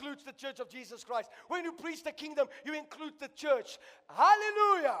not include the church of Jesus Christ. When you preach the kingdom, you include the church.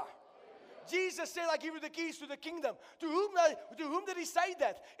 Hallelujah! Jesus said, I give you the keys to the kingdom. To whom did He say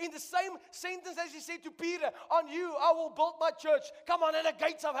that? In the same sentence as He said to Peter, on you I will build my church. Come on, and the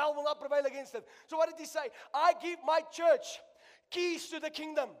gates of hell will not prevail against it. So what did He say? I give my church keys to the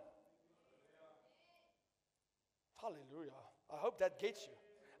kingdom. Hallelujah. I hope that gets you.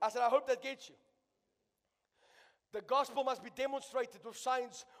 I said, I hope that gets you. The gospel must be demonstrated with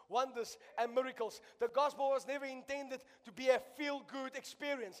signs, wonders, and miracles. The gospel was never intended to be a feel-good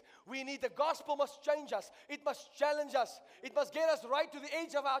experience. The gospel must change us. It must challenge us. It must get us right to the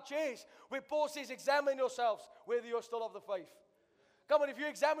edge of our chairs, where Paul says, examine yourselves whether you're still of the faith. Come on, if you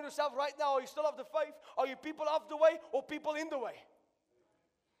examine yourself right now, are you still of the faith? Are you people of the way or people in the way?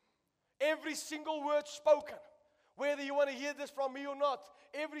 Every single word spoken Whether you want to hear this from me or not,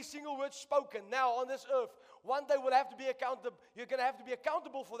 every single word spoken now on this earth, one day will have to be accountable. You're going to have to be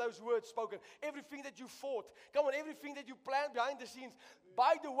accountable for those words spoken. Everything that you fought. Come on, everything that you planned behind the scenes.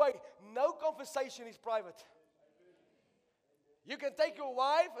 By the way, no conversation is private. You can take your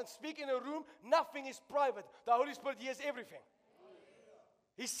wife and speak in a room. Nothing is private. The Holy Spirit hears everything.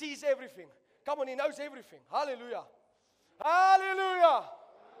 He sees everything. Come on, He knows everything. Hallelujah. Hallelujah.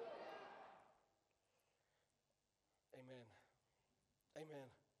 Amen. Amen.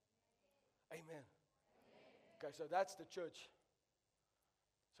 Amen. Okay, so that's the church.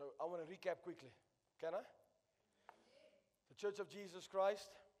 So I want to recap quickly. Can I? The Church of Jesus Christ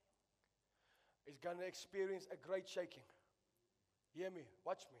is going to experience a great shaking. Hear me.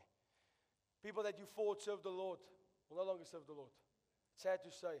 Watch me. People that you thought served the Lord will no longer serve the Lord. Sad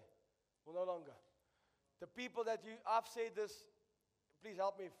to say, will no longer. The people that I've said this, please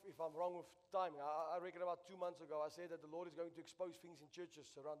help me if I'm wrong with timing. I reckon about 2 months ago, I said that the Lord is going to expose things in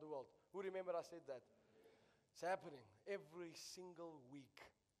churches around the world. Who remember I said that? It's happening every single week.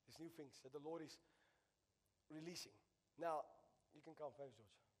 There's new things that the Lord is releasing. Now, you can come. Thanks,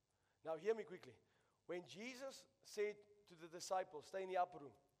 George. Now, hear me quickly. When Jesus said to the disciples, stay in the upper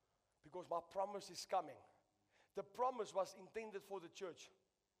room, because my promise is coming. The promise was intended for the church.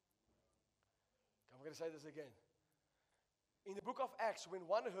 I'm going to say this again. In the book of Acts, when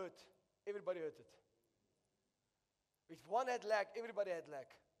one heard, everybody heard it. If one had lack, everybody had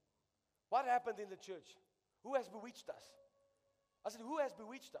lack. What happened in the church? Who has bewitched us? I said, who has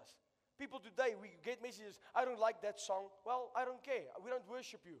bewitched us? People today, we get messages, I don't like that song. Well, I don't care. We don't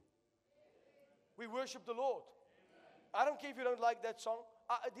worship you. We worship the Lord. I don't care if you don't like that song.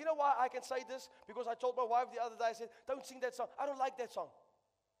 Do you know why I can say this? Because I told my wife the other day, I said, don't sing that song. I don't like that song.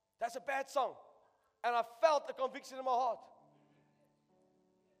 That's a bad song. And I felt a conviction in my heart.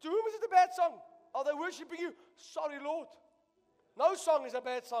 To whom is it a bad song? Are they worshiping you? Sorry, Lord. No song is a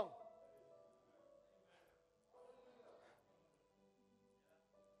bad song.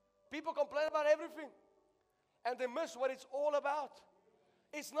 People complain about everything. And they miss what it's all about.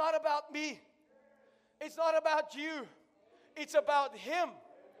 It's not about me. It's not about you. It's about Him.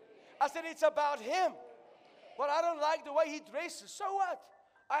 I said it's about Him. But I don't like the way He dresses. So what?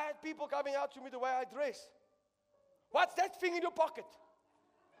 I had people coming out to me the way I dress. What's that thing in your pocket?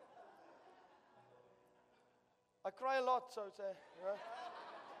 I cry a lot, so it's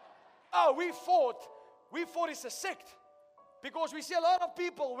Oh, we thought it's a sect. Because we see a lot of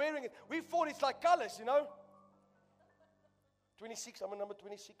people wearing it. We thought it's like colors, 26, I'm a number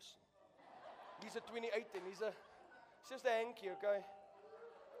 26. He's a 28 and it's just a hanky, okay?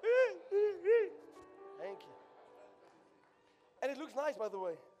 Hanky. And it looks nice, by the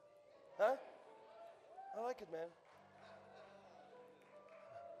way. Huh? I like it, man.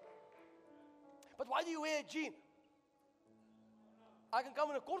 But why do you wear a jean? I can come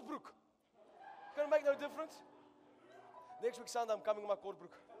in a kortbroek. Gonna make no difference. Next week Sunday, I'm coming in my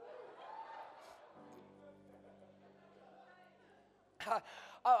kortbroek.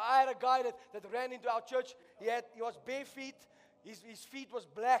 I had a guy that ran into our church. He was bare feet. His feet was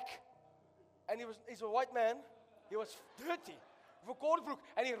black. And he's a white man. He was dirty with a kortbroek.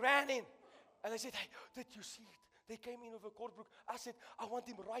 And he ran in. And I said, hey, did you see it? They came in with a kortbroek. I said, I want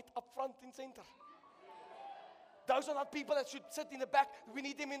him right up front in center. Those are not people that should sit in the back. We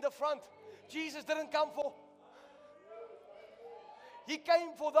need him in the front. Jesus didn't come for... He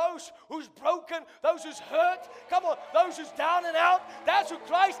came for those who's broken, those who's hurt. Come on, those who's down and out. That's who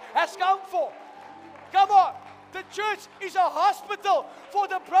Christ has come for. Come on. The church is a hospital for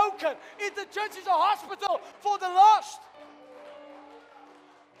the broken. The church is a hospital for the lost.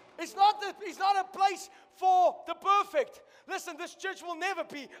 It's not a place for the perfect. Listen, this church will never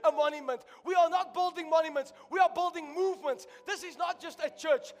be a monument. We are not building monuments. We are building movements. This is not just a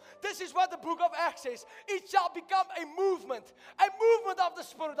church. This is what the book of Acts says. It shall become a movement of the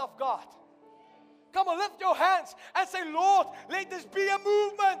Spirit of God. Come on, lift your hands and say, Lord, let this be a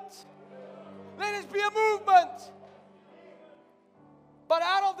movement. Let this be a movement. But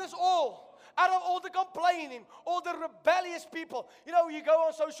out of this all the complaining, all the rebellious people, you go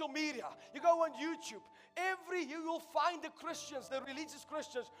on social media, you go on YouTube, you will find the Christians, the religious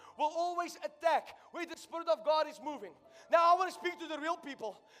Christians, will always attack where the Spirit of God is moving. Now, I want to speak to the real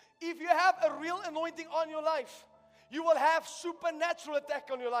people. If you have a real anointing on your life, you will have supernatural attack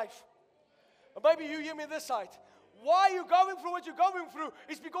on your life. Or maybe you hear me this side. Why are you going through what you're going through?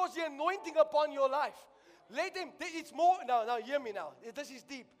 It's because the anointing upon your life. Let him, it's more, now hear me now. This is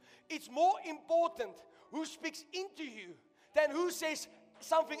deep. It's more important who speaks into you than who says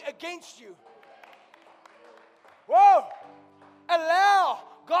something against you. Whoa! Allow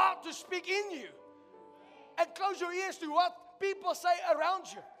God to speak in you. and close your ears to what people say around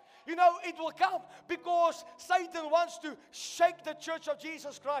you. You know, it will come because Satan wants to shake the church of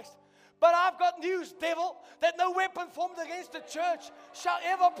Jesus Christ. But I've got news, devil, that no weapon formed against the church shall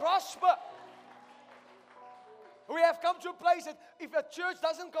ever prosper. We have come to a place that if a church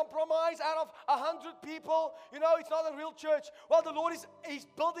doesn't compromise out of 100 people, you know, it's not a real church. Well, the Lord is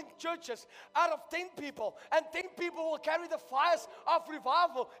building churches out of 10 people. And 10 people will carry the fires of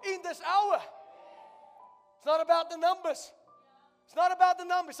revival in this hour. It's not about the numbers. It's not about the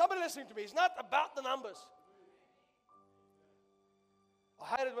numbers. Somebody listening to me. It's not about the numbers.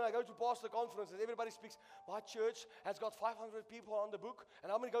 I hate it when I go to pastor conferences. Everybody speaks, my church has got 500 people on the book.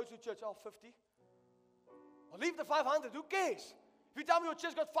 And how many go to church? Oh, 50. Well, leave the 500. Who cares? If you tell me your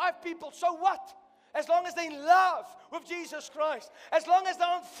church got 5 people, so what? As long as they're in love with Jesus Christ. As long as they're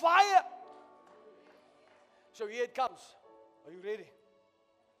on fire. So here it comes. Are you ready?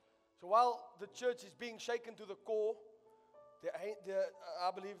 So while the church is being shaken to the core,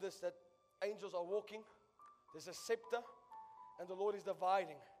 I believe this, that angels are walking. There's a scepter. And the Lord is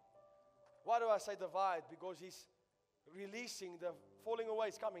dividing. Why do I say divide? Because He's releasing. The falling away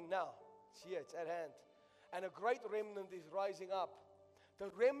is coming now. It's here. It's at hand. And a great remnant is rising up. The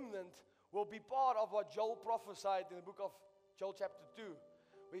remnant will be part of what Joel prophesied in the book of Joel chapter 2.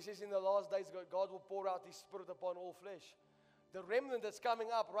 Where he says in the last days God will pour out His Spirit upon all flesh. The remnant that's coming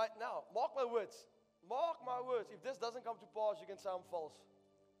up right now. Mark my words. Mark my words. If this doesn't come to pass, you can say I'm false.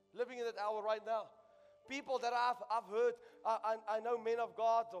 Living in that hour right now. People that I've heard, I know men of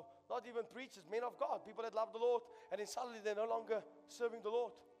God, or not even preachers, men of God, people that love the Lord, and then suddenly they're no longer serving the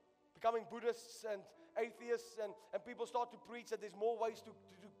Lord. Becoming Buddhists and atheists, and people start to preach that there's more ways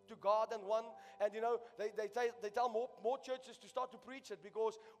to God than one. And you know, they tell more churches to start to preach it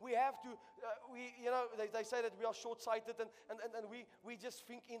because we have to, they say that we are short-sighted and we just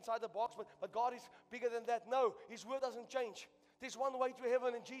think inside the box, but God is bigger than that. No, His word doesn't change. There's one way to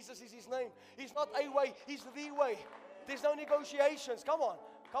heaven and Jesus is His name. He's not a way, He's the way. There's no negotiations. Come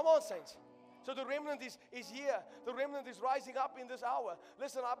on, saints. So the remnant is here. The remnant is rising up in this hour.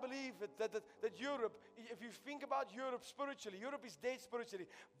 Listen, I believe that Europe, if you think about Europe spiritually, Europe is dead spiritually.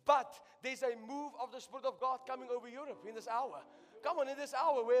 But there's a move of the Spirit of God coming over Europe in this hour. Come on, in this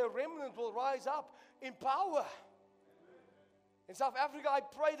hour where a remnant will rise up in power. In South Africa, I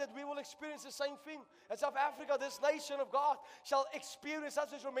pray that we will experience the same thing. In South Africa, this nation of God shall experience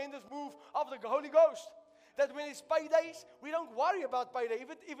such a tremendous move of the Holy Ghost. That when it's paydays, we don't worry about payday.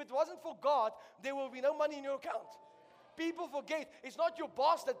 If it wasn't for God, there will be no money in your account. People forget, it's not your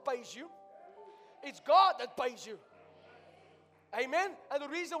boss that pays you. It's God that pays you. Amen? And the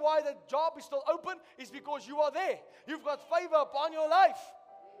reason why the job is still open is because you are there. You've got favor upon your life.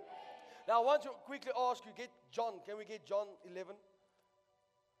 Now I want to quickly ask you, can we get John 11?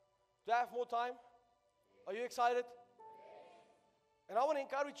 Do I have more time? Are you excited? And I want to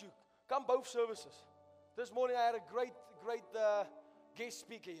encourage you, come both services. This morning I had a great guest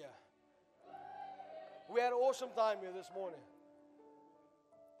speaker here. We had an awesome time here this morning.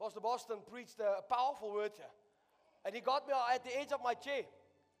 Pastor Boston preached a powerful word here. And he got me at the edge of my chair.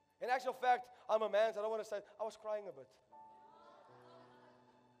 In actual fact, I'm a man, so I don't want to say, I was crying a bit.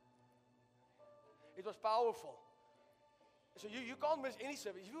 It was powerful. So you can't miss any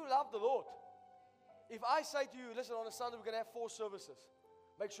service. If you love the Lord, if I say to you, listen, on a Sunday we're going to have 4 services,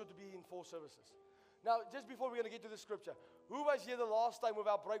 make sure to be in 4 services. Now, just before we're going to get to the scripture, who was here the last time with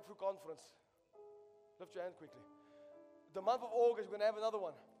our breakthrough conference? Lift your hand quickly. The month of August, we're going to have another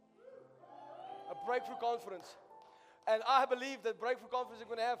one. A breakthrough conference. And I believe that breakthrough conference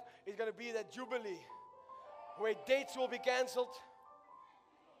we're going to have is going to be that jubilee where dates will be cancelled.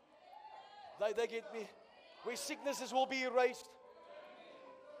 They get me. Where sicknesses will be erased.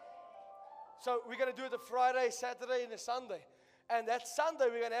 So we're going to do it a Friday, Saturday, and a Sunday. And that Sunday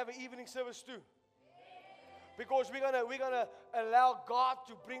we're going to have an evening service too. Because we're gonna allow God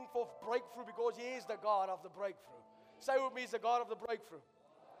to bring forth breakthrough because He is the God of the breakthrough. Say with me, He's the God of the breakthrough.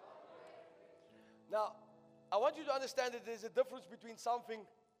 Now, I want you to understand that there's a difference between something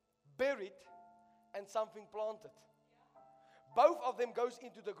buried and something planted. Both of them goes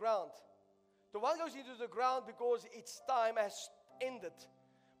into the ground. The one goes into the ground because its time has ended.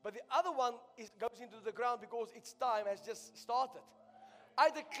 But the other one goes into the ground because its time has just started. I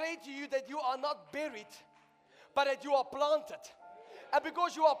declare to you that you are not buried, but that you are planted. And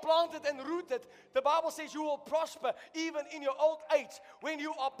because you are planted and rooted, the Bible says you will prosper even in your old age. When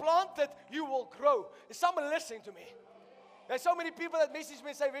you are planted, you will grow. Is someone listening to me? There's so many people that message me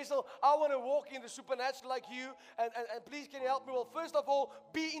and say, Wessel, I want to walk in the supernatural like you. And please can you help me? Well, first of all,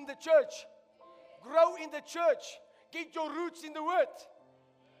 be in the church. Grow in the church. Get your roots in the Word.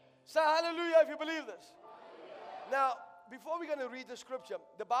 Say hallelujah if you believe this. Now, before we're going to read the scripture,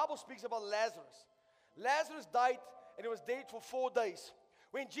 the Bible speaks about Lazarus. Lazarus died and he was dead for 4 days.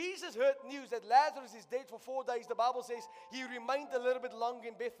 When Jesus heard news that Lazarus is dead for 4 days, the Bible says he remained a little bit longer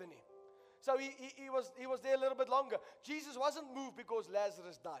in Bethany. So he was there a little bit longer. Jesus wasn't moved because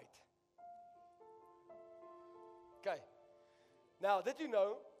Lazarus died. Okay. Now, did you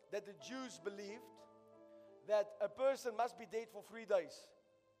know that the Jews believed that a person must be dead for 3 days?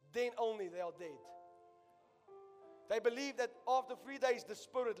 Then only they are dead. They believe that after 3 days, the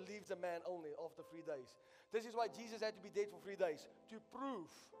spirit leaves a man only after 3 days. This is why Jesus had to be dead for 3 days, to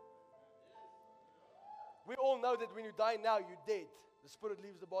prove. We all know that when you die now, you're dead. The spirit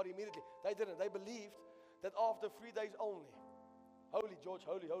leaves the body immediately. They didn't. They believed that after 3 days only. Holy, George,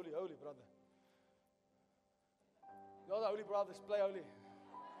 holy, holy, holy, brother. You're the holy brothers, play holy.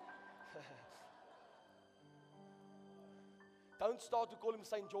 Don't start to call him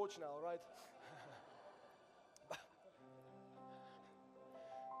St. George now, all right?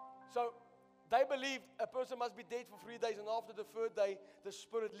 So, they believed a person must be dead for 3 days, and after the third day, the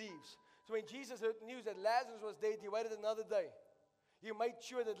spirit leaves. So when Jesus heard news that Lazarus was dead, he waited another day. He made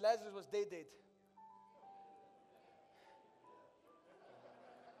sure that Lazarus was dead.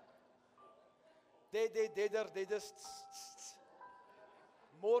 Deader.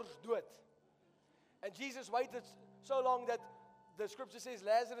 More dood. And Jesus waited so long that the scripture says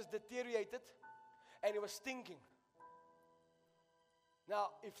Lazarus deteriorated and he was stinking.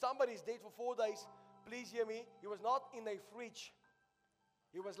 Now, if somebody is dead for 4 days, please hear me, he was not in a fridge.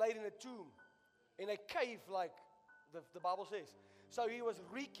 He was laid in a tomb, in a cave like the Bible says. So he was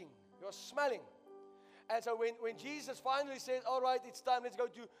reeking, he was smelling. And so when Jesus finally said, all right, it's time, let's go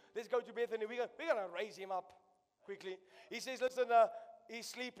to Bethany, we're going to raise him up quickly. He says, listen, he's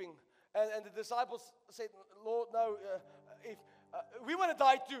sleeping. And the disciples said, Lord, no, we want to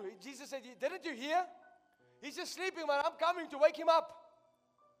die too. Jesus said, didn't you hear? He's just sleeping, man. I'm coming to wake him up.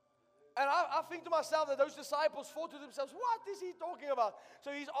 And I think to myself that those disciples thought to themselves, what is he talking about?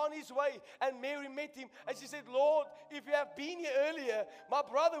 So he's on his way, and Mary met him, and she said, Lord, if you have been here earlier, my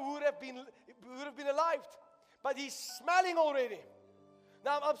brother would have been alive. But he's smelling already.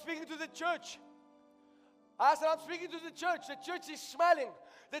 Now I'm speaking to the church. I said, I'm speaking to the church. The church is smelling,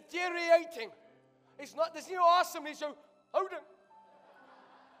 deteriorating. It's not, there's no awesomeness, so hold him.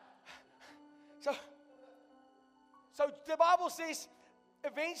 So the Bible says,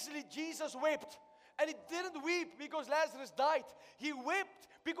 eventually Jesus wept. And he didn't weep because Lazarus died. He wept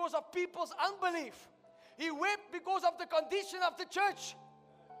because of people's unbelief. He wept because of the condition of the church.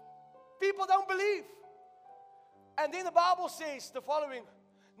 People don't believe. And then the Bible says the following.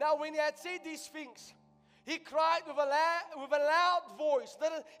 Now when he had said these things, he cried with a loud voice.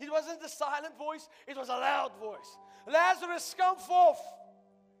 It wasn't a silent voice, it was a loud voice. Lazarus, come forth.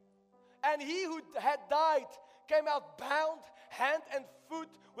 And he who had died came out bound hand and foot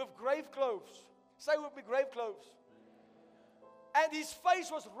with grave clothes. Say with me, grave clothes. And his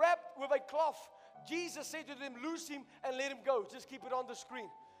face was wrapped with a cloth. Jesus said to them, loose him and let him go. Just keep it on the screen.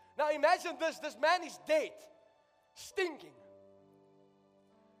 Now imagine this. This man is dead. Stinking.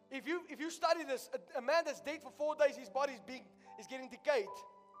 If you study this, a man that's dead for 4 days, his body is getting decayed.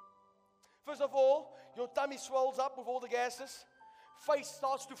 First of all, your tummy swells up with all the gases. Face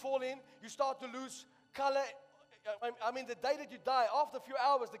starts to fall in. You start to lose color. I mean, the day that you die, after a few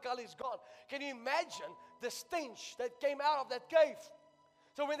hours, the color is gone. Can you imagine the stench that came out of that cave?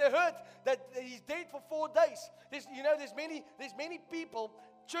 So when they heard that he's dead for 4 days, there's many people,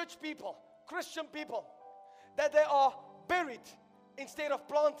 church people, Christian people, that they are buried instead of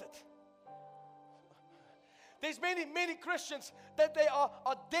planted. There's many Christians that they are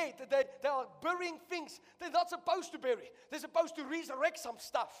dead, that they are burying things they're not supposed to bury. They're supposed to resurrect some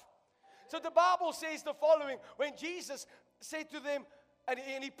stuff. So the Bible says the following. When Jesus said to them, and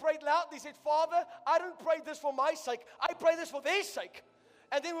he prayed loudly, he said, Father, I don't pray this for my sake. I pray this for their sake.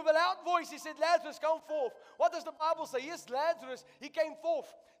 And then with a loud voice, he said, Lazarus, come forth. What does the Bible say? Yes, Lazarus, he came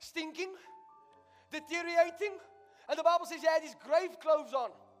forth. Stinking, deteriorating. And the Bible says he had his grave clothes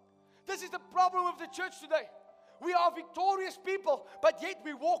on. This is the problem with the church today. We are victorious people, but yet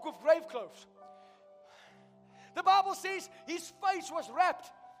we walk with grave clothes. The Bible says his face was wrapped.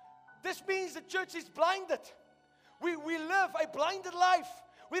 This means the church is blinded. We live a blinded life.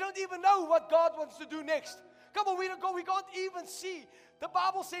 We don't even know what God wants to do next. Come on, we can't even see. The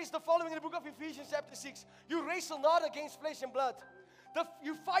Bible says the following in the book of Ephesians chapter 6. You wrestle not against flesh and blood.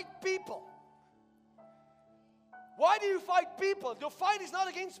 You fight people. Why do you fight people? Your fight is not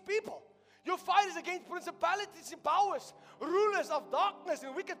against people. Your fight is against principalities and powers, rulers of darkness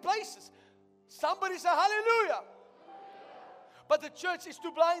in wicked places. Somebody say hallelujah. But the church is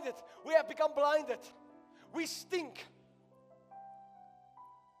too blinded. We have become blinded. We stink.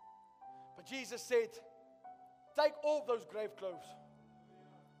 But Jesus said, take off those grave clothes.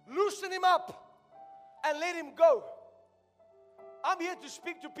 Loosen him up and let him go. I'm here to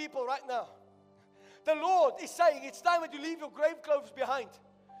speak to people right now. The Lord is saying it's time that you leave your grave clothes behind.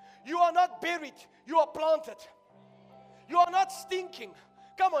 You are not buried, you are planted. You are not stinking.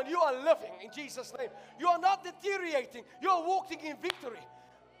 Come on, you are living in Jesus' name. You are not deteriorating, you are walking in victory.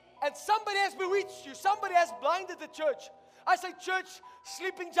 And somebody has bewitched you, somebody has blinded the church. I say, church,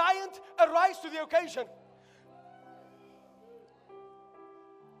 sleeping giant, arise to the occasion.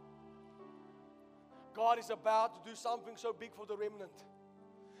 God is about to do something so big for the remnant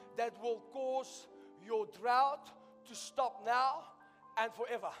that will cause your drought to stop now and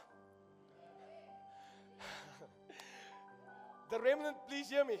forever. The remnant, please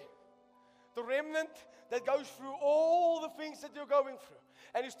hear me. The remnant that goes through all the things that you're going through,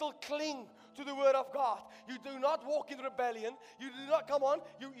 and you still cling to the Word of God. You do not walk in rebellion. You do not, come on,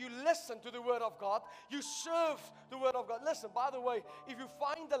 you listen to the Word of God. You serve the Word of God. Listen, by the way, if you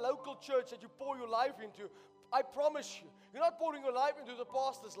find a local church that you pour your life into, I promise you, you're not pouring your life into the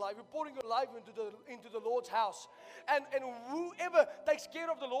pastor's life. You're pouring your life into the Lord's house. And whoever takes care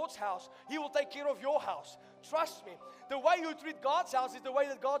of the Lord's house, He will take care of your house. Trust me. The way you treat God's house is the way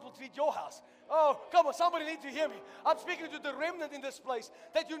that God will treat your house. Oh, come on, somebody needs to hear me. I'm speaking to the remnant in this place,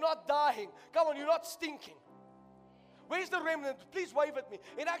 that you're not dying. Come on, you're not stinking. Where's the remnant? Please wave at me.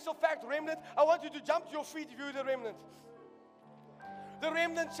 In actual fact, remnant, I want you to jump to your feet if you're the remnant. The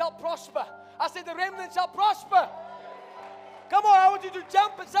remnant shall prosper. I said the remnant shall prosper. Come on, I want you to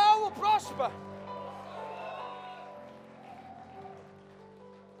jump and say, I will prosper.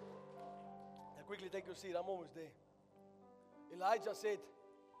 Now quickly take your seat. I'm almost there. Elijah said,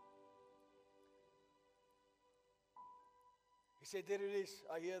 he said, there it is.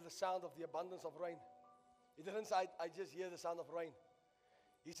 I hear the sound of the abundance of rain. He didn't say, I just hear the sound of rain.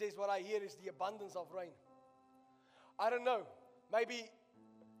 He says, what I hear is the abundance of rain. I don't know. Maybe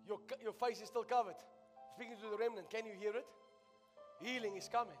your face is still covered. Speaking to the remnant, can you hear it? Healing is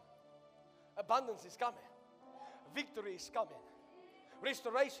coming. Abundance is coming. Victory is coming.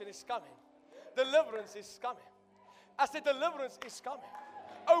 Restoration is coming. Deliverance is coming. I said deliverance is coming.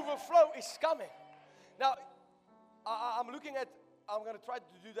 Overflow is coming. Now, I'm going to try to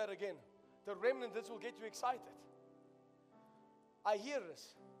do that again. The remnant, this will get you excited. I hear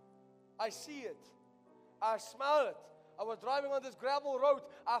this. I see it. I smell it. I was driving on this gravel road.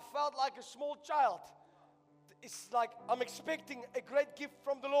 I felt like a small child. It's like I'm expecting a great gift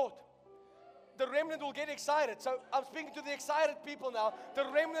from the Lord. The remnant will get excited. So I'm speaking to the excited people now. The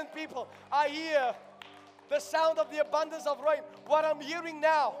remnant people. I hear the sound of the abundance of rain. What I'm hearing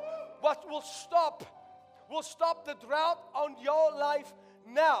now, what will stop the drought on your life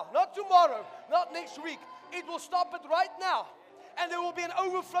now. Not tomorrow, not next week. It will stop it right now. And there will be an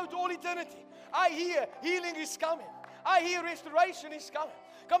overflow to all eternity. I hear healing is coming. I hear restoration is coming.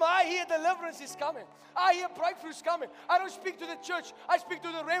 Come on, I hear deliverance is coming. I hear breakthrough is coming. I don't speak to the church. I speak to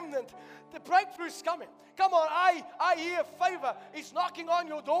the remnant. The breakthrough is coming. Come on, I hear favor is knocking on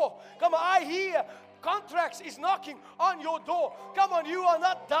your door. Come on, I hear contracts is knocking on your door. Come on, you are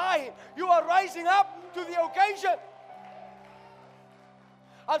not dying. You are rising up to the occasion.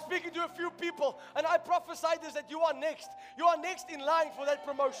 I'm speaking to a few people, and I prophesy this, that you are next. You are next in line for that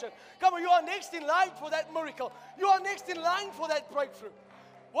promotion. Come on, you are next in line for that miracle. You are next in line for that breakthrough.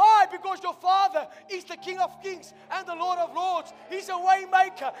 Why? Because your Father is the King of Kings and the Lord of Lords. He's a way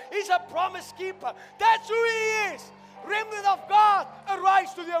maker. He's a promise keeper. That's who He is. Remnant of God,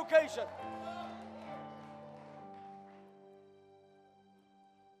 arise to the occasion.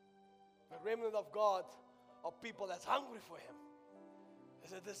 The remnant of God are people that's hungry for Him.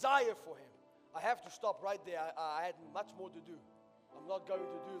 There's a desire for Him. I have to stop right there. I had much more to do. I'm not going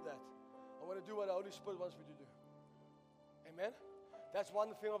to do that. I'm going to do what the Holy Spirit wants me to do. Amen? That's one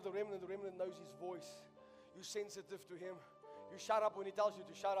thing of the remnant. The remnant knows His voice. You're sensitive to Him. You shut up when He tells you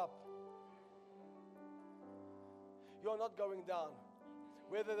to shut up. You're not going down.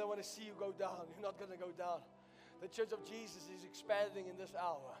 Whether they want to see you go down, you're not going to go down. The Church of Jesus is expanding in this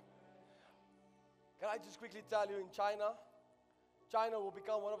hour. Can I just quickly tell you, in China will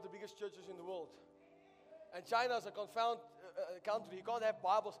become one of the biggest churches in the world. And China is a confound country. You can't have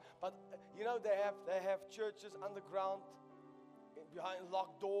Bibles, but you know they have churches underground, behind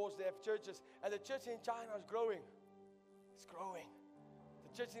locked doors. They have churches, and the church in China is growing. It's growing.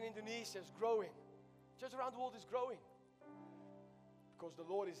 The church in Indonesia is growing. The church around the world is growing because the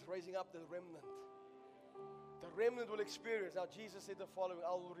Lord is raising up the remnant. The remnant will experience. Now Jesus said the following: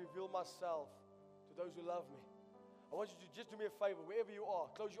 I will reveal myself to those who love me. I want you to just do me a favor, wherever you are,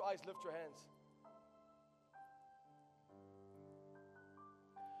 close your eyes, lift your hands.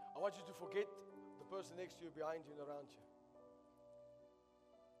 want you to forget the person next to you, behind you, and around you.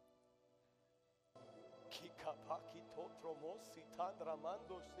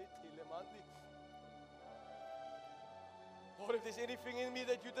 Lord, if there's anything in me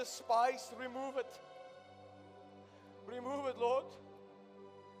that you despise, remove it. Remove it, Lord.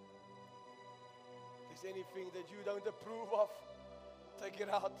 If there's anything that you don't approve of, take it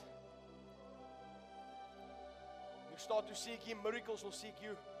out. You start to seek Him, miracles will seek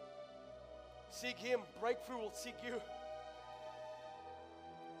you. Seek Him, breakthrough will seek you.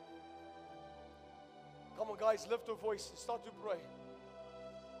 Come on, guys, lift your voice and start to pray.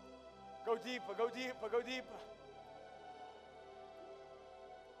 Go deeper, go deeper, go deeper.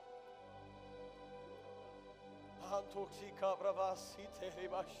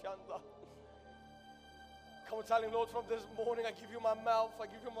 Come on, tell Him, Lord, from this morning I give you my mouth, I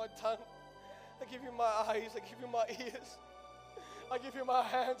give you my tongue, I give you my eyes, I give you my ears, I give you my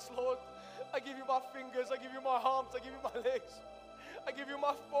hands, Lord, I give you my fingers, I give you my arms, I give you my legs, I give you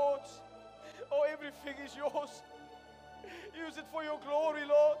my thoughts. Oh, everything is yours. Use it for your glory,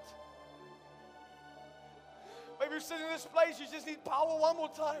 Lord. Maybe you're sitting in this place, you just need power one more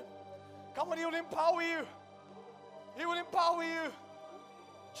time. Come on, He will empower you. He will empower you.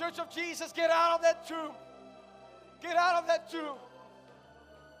 Church of Jesus, get out of that tomb. Get out of that tomb.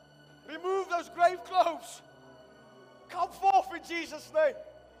 Remove those grave clothes. Come forth in Jesus' name.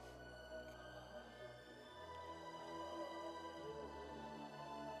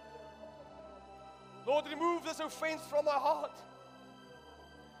 Lord, remove this offense from my heart.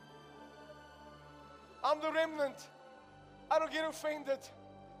 I'm the remnant. I don't get offended.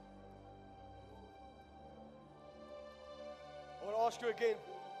 I want to ask you again,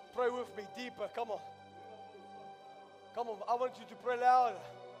 pray with me deeper. Come on. Come on, I want you to pray louder.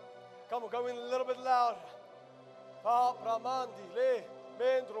 Come on, go in a little bit louder. Pa pramandi le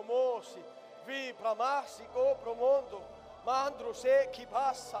mendro mosi vi pramasi go promondo mandro se chi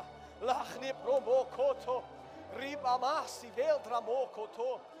passa lachni promokoto ribamasi veldra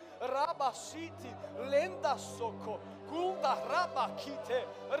mokoto rabasiti lenda soko kunda rabakite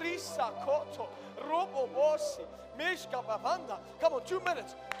risa koto robo mosi mishka bavanda. Come on, 2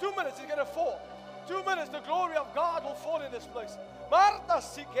 minutes. 2 minutes is gonna fall. 2 minutes, the glory of God will fall in this place. Marta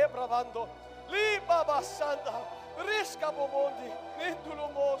si quebravando, liba basanda, risca bomondi, nindulo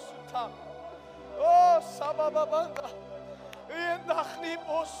mosuta. Oh, sabababanda, iendachni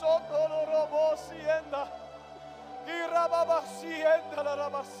bosoto robo sienda, girababa sienda la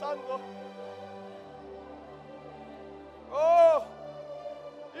rabasando. Oh,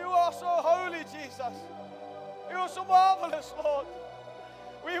 you are so holy, Jesus. You are so marvelous, Lord.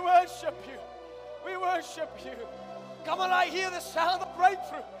 We worship you. We worship you. Come on, I hear the sound of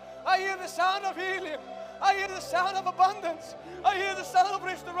breakthrough. I hear the sound of healing. I hear the sound of abundance. I hear the sound of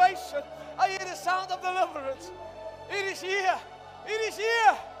restoration. I hear the sound of deliverance. It is here. It is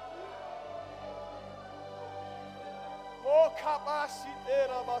here. Oh,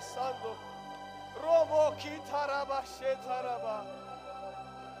 kapasitera basando. Robo kitaraba shetaraba.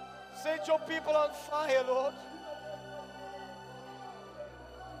 Set your people on fire, Lord.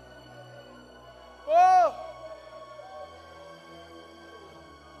 Oh!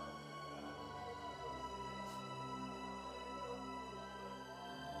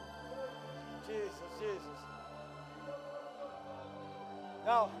 Jesus, Jesus.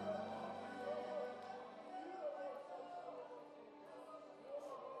 Now,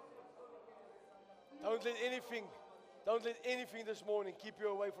 don't let anything this morning keep you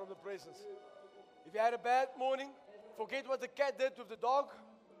away from the presence. If you had a bad morning, forget what the cat did with the dog.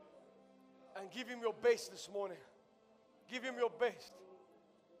 And give Him your best this morning. Give Him your best.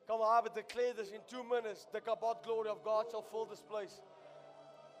 Come on, I will declare this in 2 minutes. The kabod glory of God shall fill this place.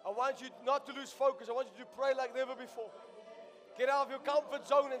 I want you not to lose focus. I want you to pray like never before. Get out of your comfort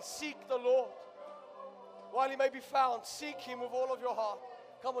zone and seek the Lord. While He may be found, seek Him with all of your heart.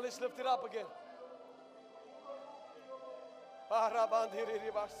 Come on, let's lift it up again.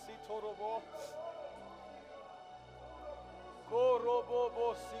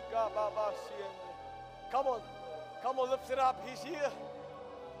 Come on, lift it up. He's here.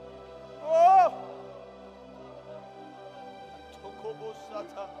 Oh!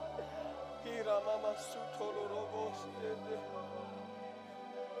 Tokobosata. Hira mama sutoro robo siende.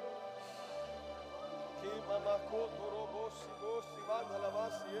 Ki mama koto robo sibo sivanda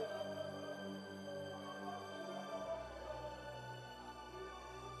lavasie.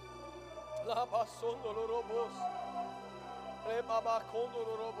 La basondo lo robos. Le baba kondo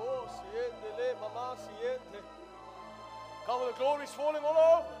lo robo siende le mama siende. Come on, the glory is falling all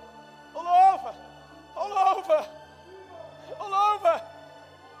over. All over. All over. All over.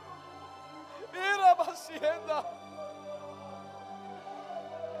 Mira Basienda.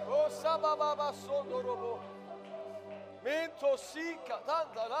 Oh Sababa Sondorobo. Mento Sika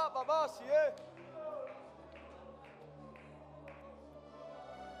Tanda La Babasie.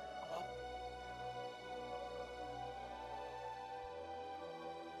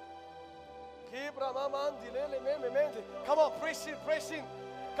 Come on, press in, press in.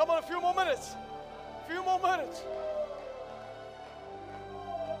 Come on, a few more minutes. Few more minutes.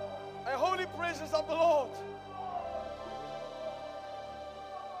 A holy presence of the Lord.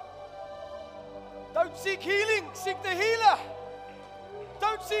 Don't seek healing, seek the healer.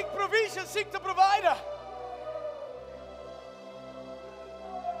 Don't seek provision, seek the provider.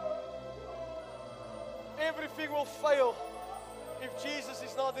 Everything will fail if Jesus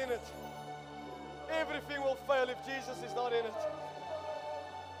is not in it. Everything will fail if Jesus is not in it.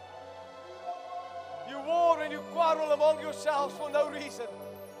 You war and you quarrel among yourselves for no reason.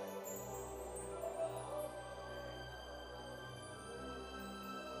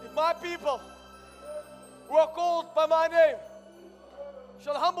 If my people who are called by my name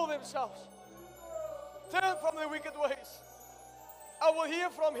shall humble themselves, turn from their wicked ways, I will hear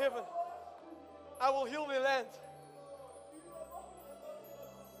from heaven. I will heal their land.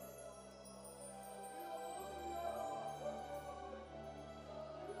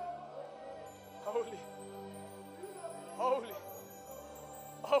 Holy, holy,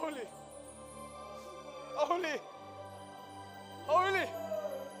 holy, holy, holy.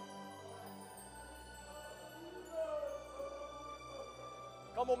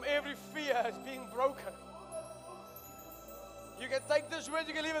 Come on, every fear is being broken. You can take this word,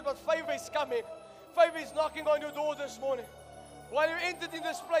 you can leave it, but favor is coming. Favor is knocking on your door this morning. While you entered in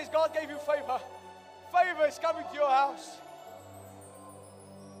this place, God gave you favor. Favor is coming to your house.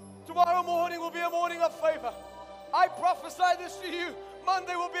 Tomorrow morning will be a morning of favor. I prophesy this to you.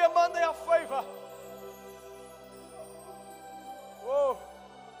 Monday will be a Monday of favor. Whoa.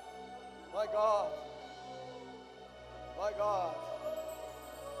 My God. My God.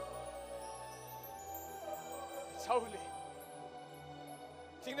 It's holy.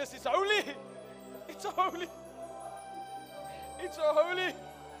 Tingnas, it's holy. It's so holy. It's so holy.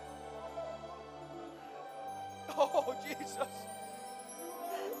 Oh, Jesus.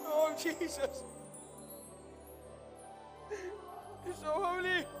 Oh, Jesus. It's so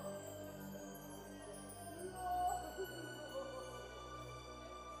holy.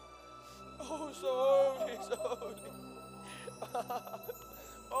 Oh, so holy, so holy.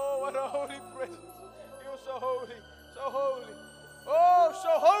 Oh, what a holy presence. You're so holy, so holy. Oh, so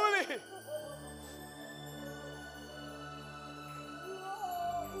holy.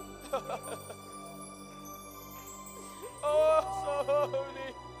 Oh, so holy.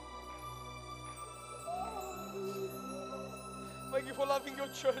 Thank you for loving your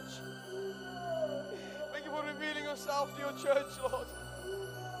church. Thank you for revealing yourself to your church, Lord.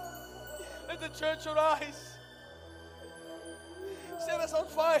 Let the church arise. Set us on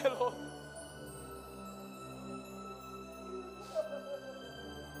fire, Lord.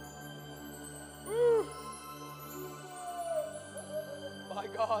 Woo. My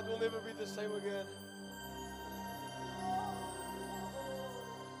God, we'll never be the same again.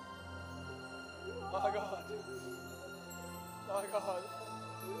 My God. My God.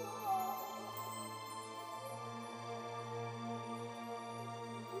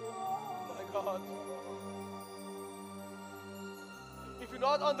 My God. If you're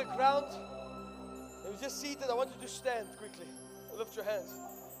not on the ground, and you're just seated, I want you to stand quickly. Lift your hands.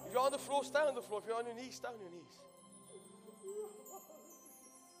 If you're on the floor, stand on the floor. If you're on your knees, stand on your knees.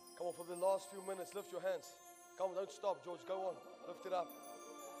 Come on, for the last few minutes, lift your hands. Come on, don't stop, George. Go on. Lift it up.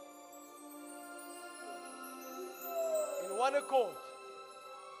 In one accord.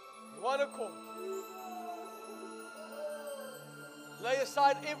 In one accord. Lay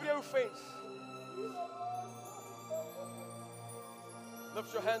aside every offense.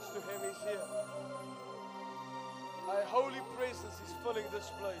 Lift your hands to Him. He's here. A holy presence is filling this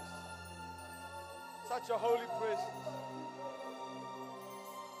place. Such a holy presence.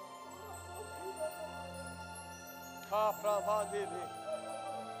 Kapravadele.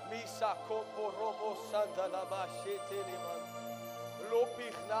 Misa kopo robo santa la machete liman.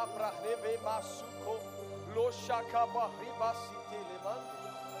 Lopich na prahneve masuko. Lo shakaba ribasite liman.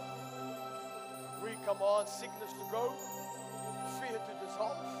 We command sickness to go. Fear to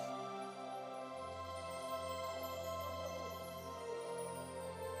dissolve.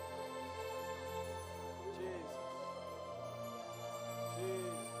 Jesus.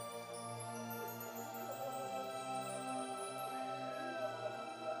 Jesus.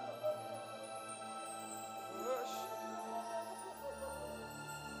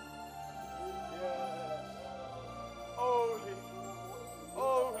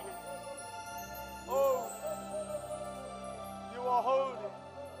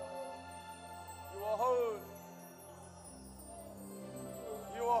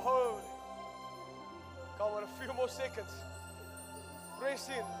 few more seconds. Press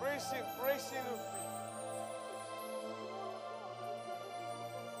in, press in, press in with me.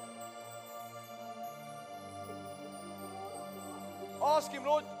 Ask Him,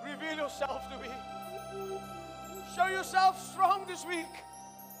 Lord, reveal yourself to me. Show yourself strong this week.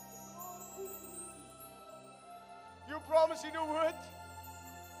 You promise in your word,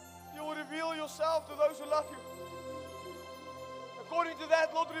 you will reveal yourself to those who love you. According to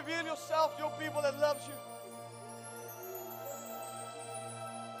that, Lord, reveal yourself to your people that loves you.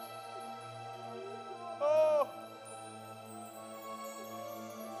 Oh,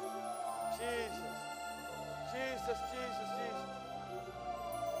 Jesus, Jesus, Jesus, Jesus.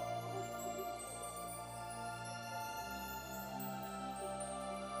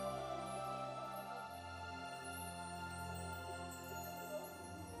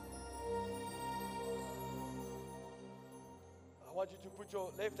 I want you to put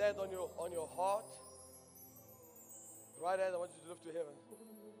your left hand on your heart. Right hand, I want you to lift to heaven.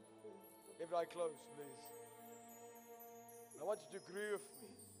 Every eye closed, please. I want you to agree with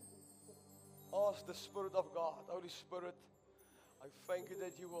me. Ask the Spirit of God. Holy Spirit, I thank you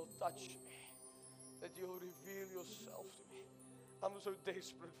that you will touch me. That you will reveal yourself to me. I'm so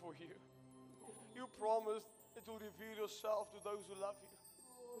desperate for you. You promised that you'll reveal yourself to those who love you.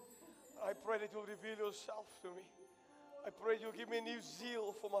 I pray that you'll reveal yourself to me. I pray you'll give me a new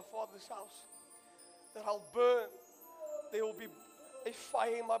zeal for my Father's house. That I'll burn. There will be a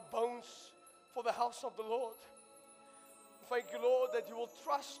fire in my bones for the house of the Lord. Thank you, Lord, that you will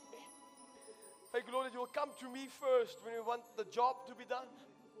trust me. Thank you, Lord, that you will come to me first when you want the job to be done.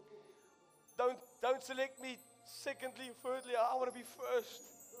 Don't select me secondly, thirdly. I want to be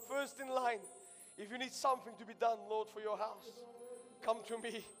first in line. If you need something to be done, Lord, for your house, come to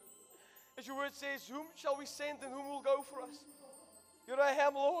me. As your word says, whom shall we send and whom will go for us? Here I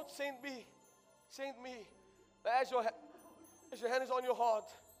am, Lord, send me. Send me. As your hand is on your heart,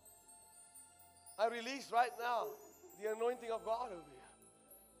 I release right now the anointing of God over you.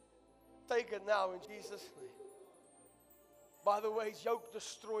 Take it now in Jesus' name. By the way, it's yoke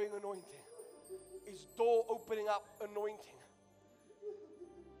destroying anointing. It's door opening up anointing.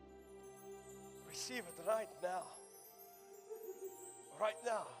 Receive it right now. Right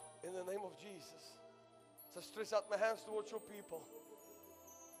now. In the name of Jesus. So stretch out my hands towards your people.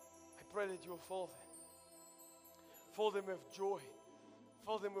 I pray that you will fill them. Fill them with joy.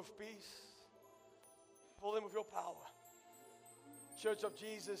 Fill them with peace. Fill them with your power. Church of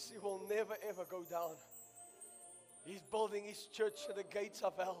Jesus, it will never ever go down. He's building His church and the gates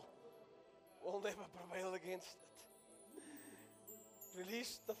of hell will never prevail against it.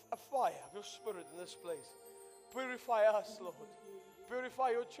 Release a fire of your Spirit in this place. Purify us, Lord. Purify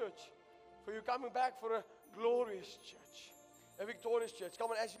your church. For you're coming back for a glorious church. A victorious church.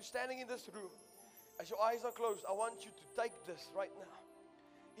 Come on, as you're standing in this room, as your eyes are closed, I want you to take this right now.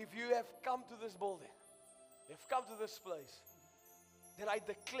 If you have come to this building, you have come to this place, then I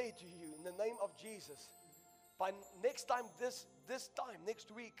declare to you in the name of Jesus, by next time, this time,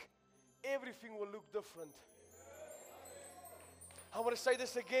 next week, everything will look different. I want to say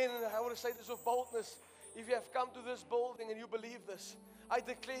this again, and I want to say this with boldness. If you have come to this building and you believe this, I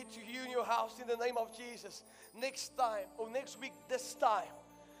declare to you in your house in the name of Jesus, next time or next week, this time,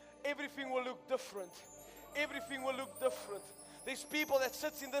 everything will look different. Everything will look different. There's people that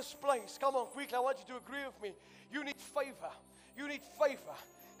sits in this place. Come on, quickly, I want you to agree with me. You need favor. You need favor.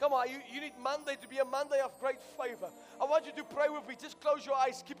 Come on, you need Monday to be a Monday of great favor. I want you to pray with me. Just close your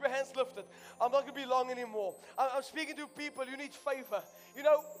eyes. Keep your hands lifted. I'm not going to be long anymore. I'm speaking to people. You need favor. You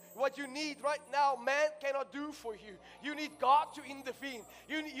know, what you need right now, man cannot do for you. You need God to intervene.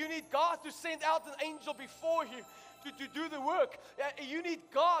 You need God to send out an angel before you to do the work. You need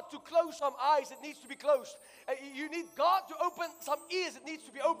God to close some eyes that needs to be closed. You need God to open some ears that needs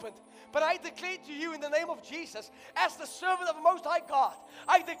to be opened. But I declare to you in the name of Jesus, as the servant of the Most High God,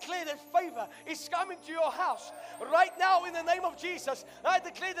 I declare that favor is coming to your house right now in the name of Jesus. I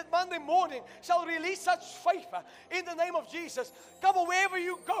declare that Monday morning shall release such favor in the name of Jesus. Come on, wherever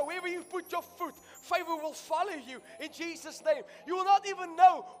you go, wherever you put your foot, favor will follow you in Jesus' name. You will not even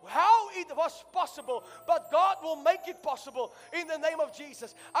know how it was possible, but God will make it possible in the name of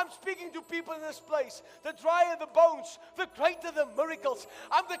Jesus. I'm speaking to people in this place. The drier the bones, the greater the miracles.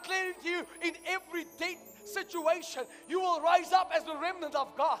 I'm declaring to you, in every dead situation, you will rise up as the remnant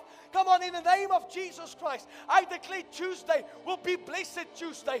of God. Come on, in the name of Jesus Christ, I declare Tuesday will be blessed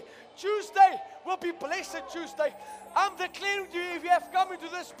Tuesday. Tuesday will be blessed Tuesday. I'm declaring to you, if you have come into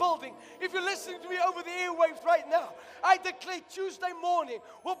this building, if you're listening to me over the airwaves right now, I declare Tuesday morning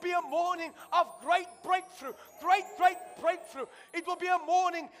will be a morning of great breakthrough. Great breakthrough. It will be a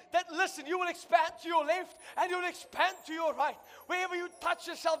morning that, listen, you will expand to your left and you will expand to your right. Wherever you touch,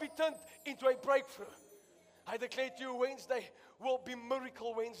 it shall be turned into a breakthrough. I declare to you, Wednesday will be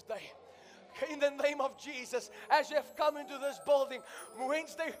Miracle Wednesday. In the name of Jesus, as you have come into this building,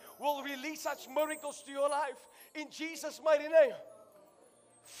 Wednesday will release such miracles to your life. In Jesus' mighty name.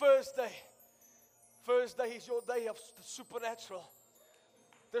 Thursday is your day of the supernatural.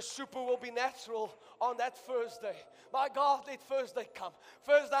 The super will be natural on that Thursday. My God, let Thursday come.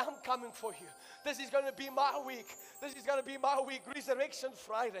 Thursday, I'm coming for you. This is going to be my week. This is going to be my week. Resurrection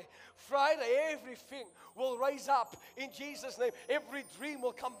Friday. Friday, everything will rise up in Jesus' name. Every dream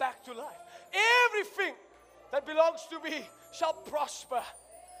will come back to life. Everything that belongs to me shall prosper.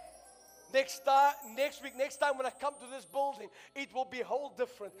 Next week, next time when I come to this building, it will be whole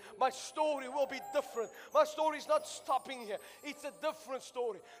different. My story will be different. My story is not stopping here. It's a different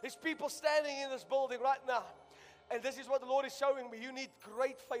story. There's people standing in this building right now. And this is what the Lord is showing me. You need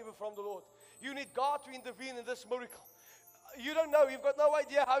great favor from the Lord. You need God to intervene in this miracle. You don't know. You've got no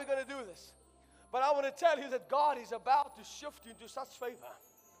idea how you're going to do this. But I want to tell you that God is about to shift you into such favor.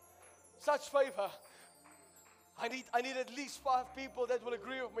 Such favor. I need at least 5 people that will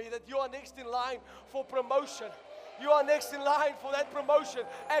agree with me that you are next in line for promotion. You are next in line for that promotion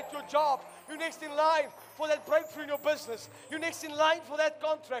at your job. You're next in line for that breakthrough in your business. You're next in line for that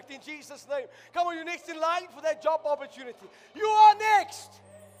contract in Jesus' name. Come on, you're next in line for that job opportunity. You are next.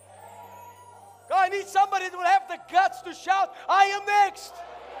 God, I need somebody that will have the guts to shout, I am next.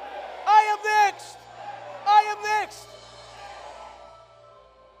 I am next. I am next.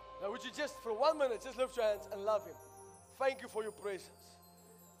 Now, would you just, for 1 minute, just lift your hands and love Him. Thank you for your presence.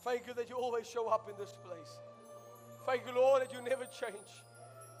 Thank you that you always show up in this place. Thank you, Lord, that you never change.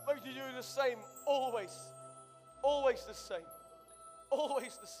 Thank you, you're the same, always. Always the same.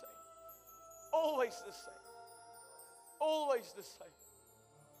 Always the same. Always the same. Always the same.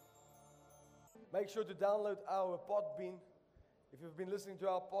 Make sure to download our Podbean. If you've been listening to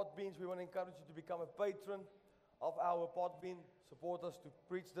our Podbeans, we want to encourage you to become a patron of our Podbean. Support us to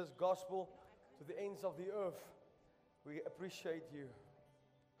preach this gospel to the ends of the earth. We appreciate you.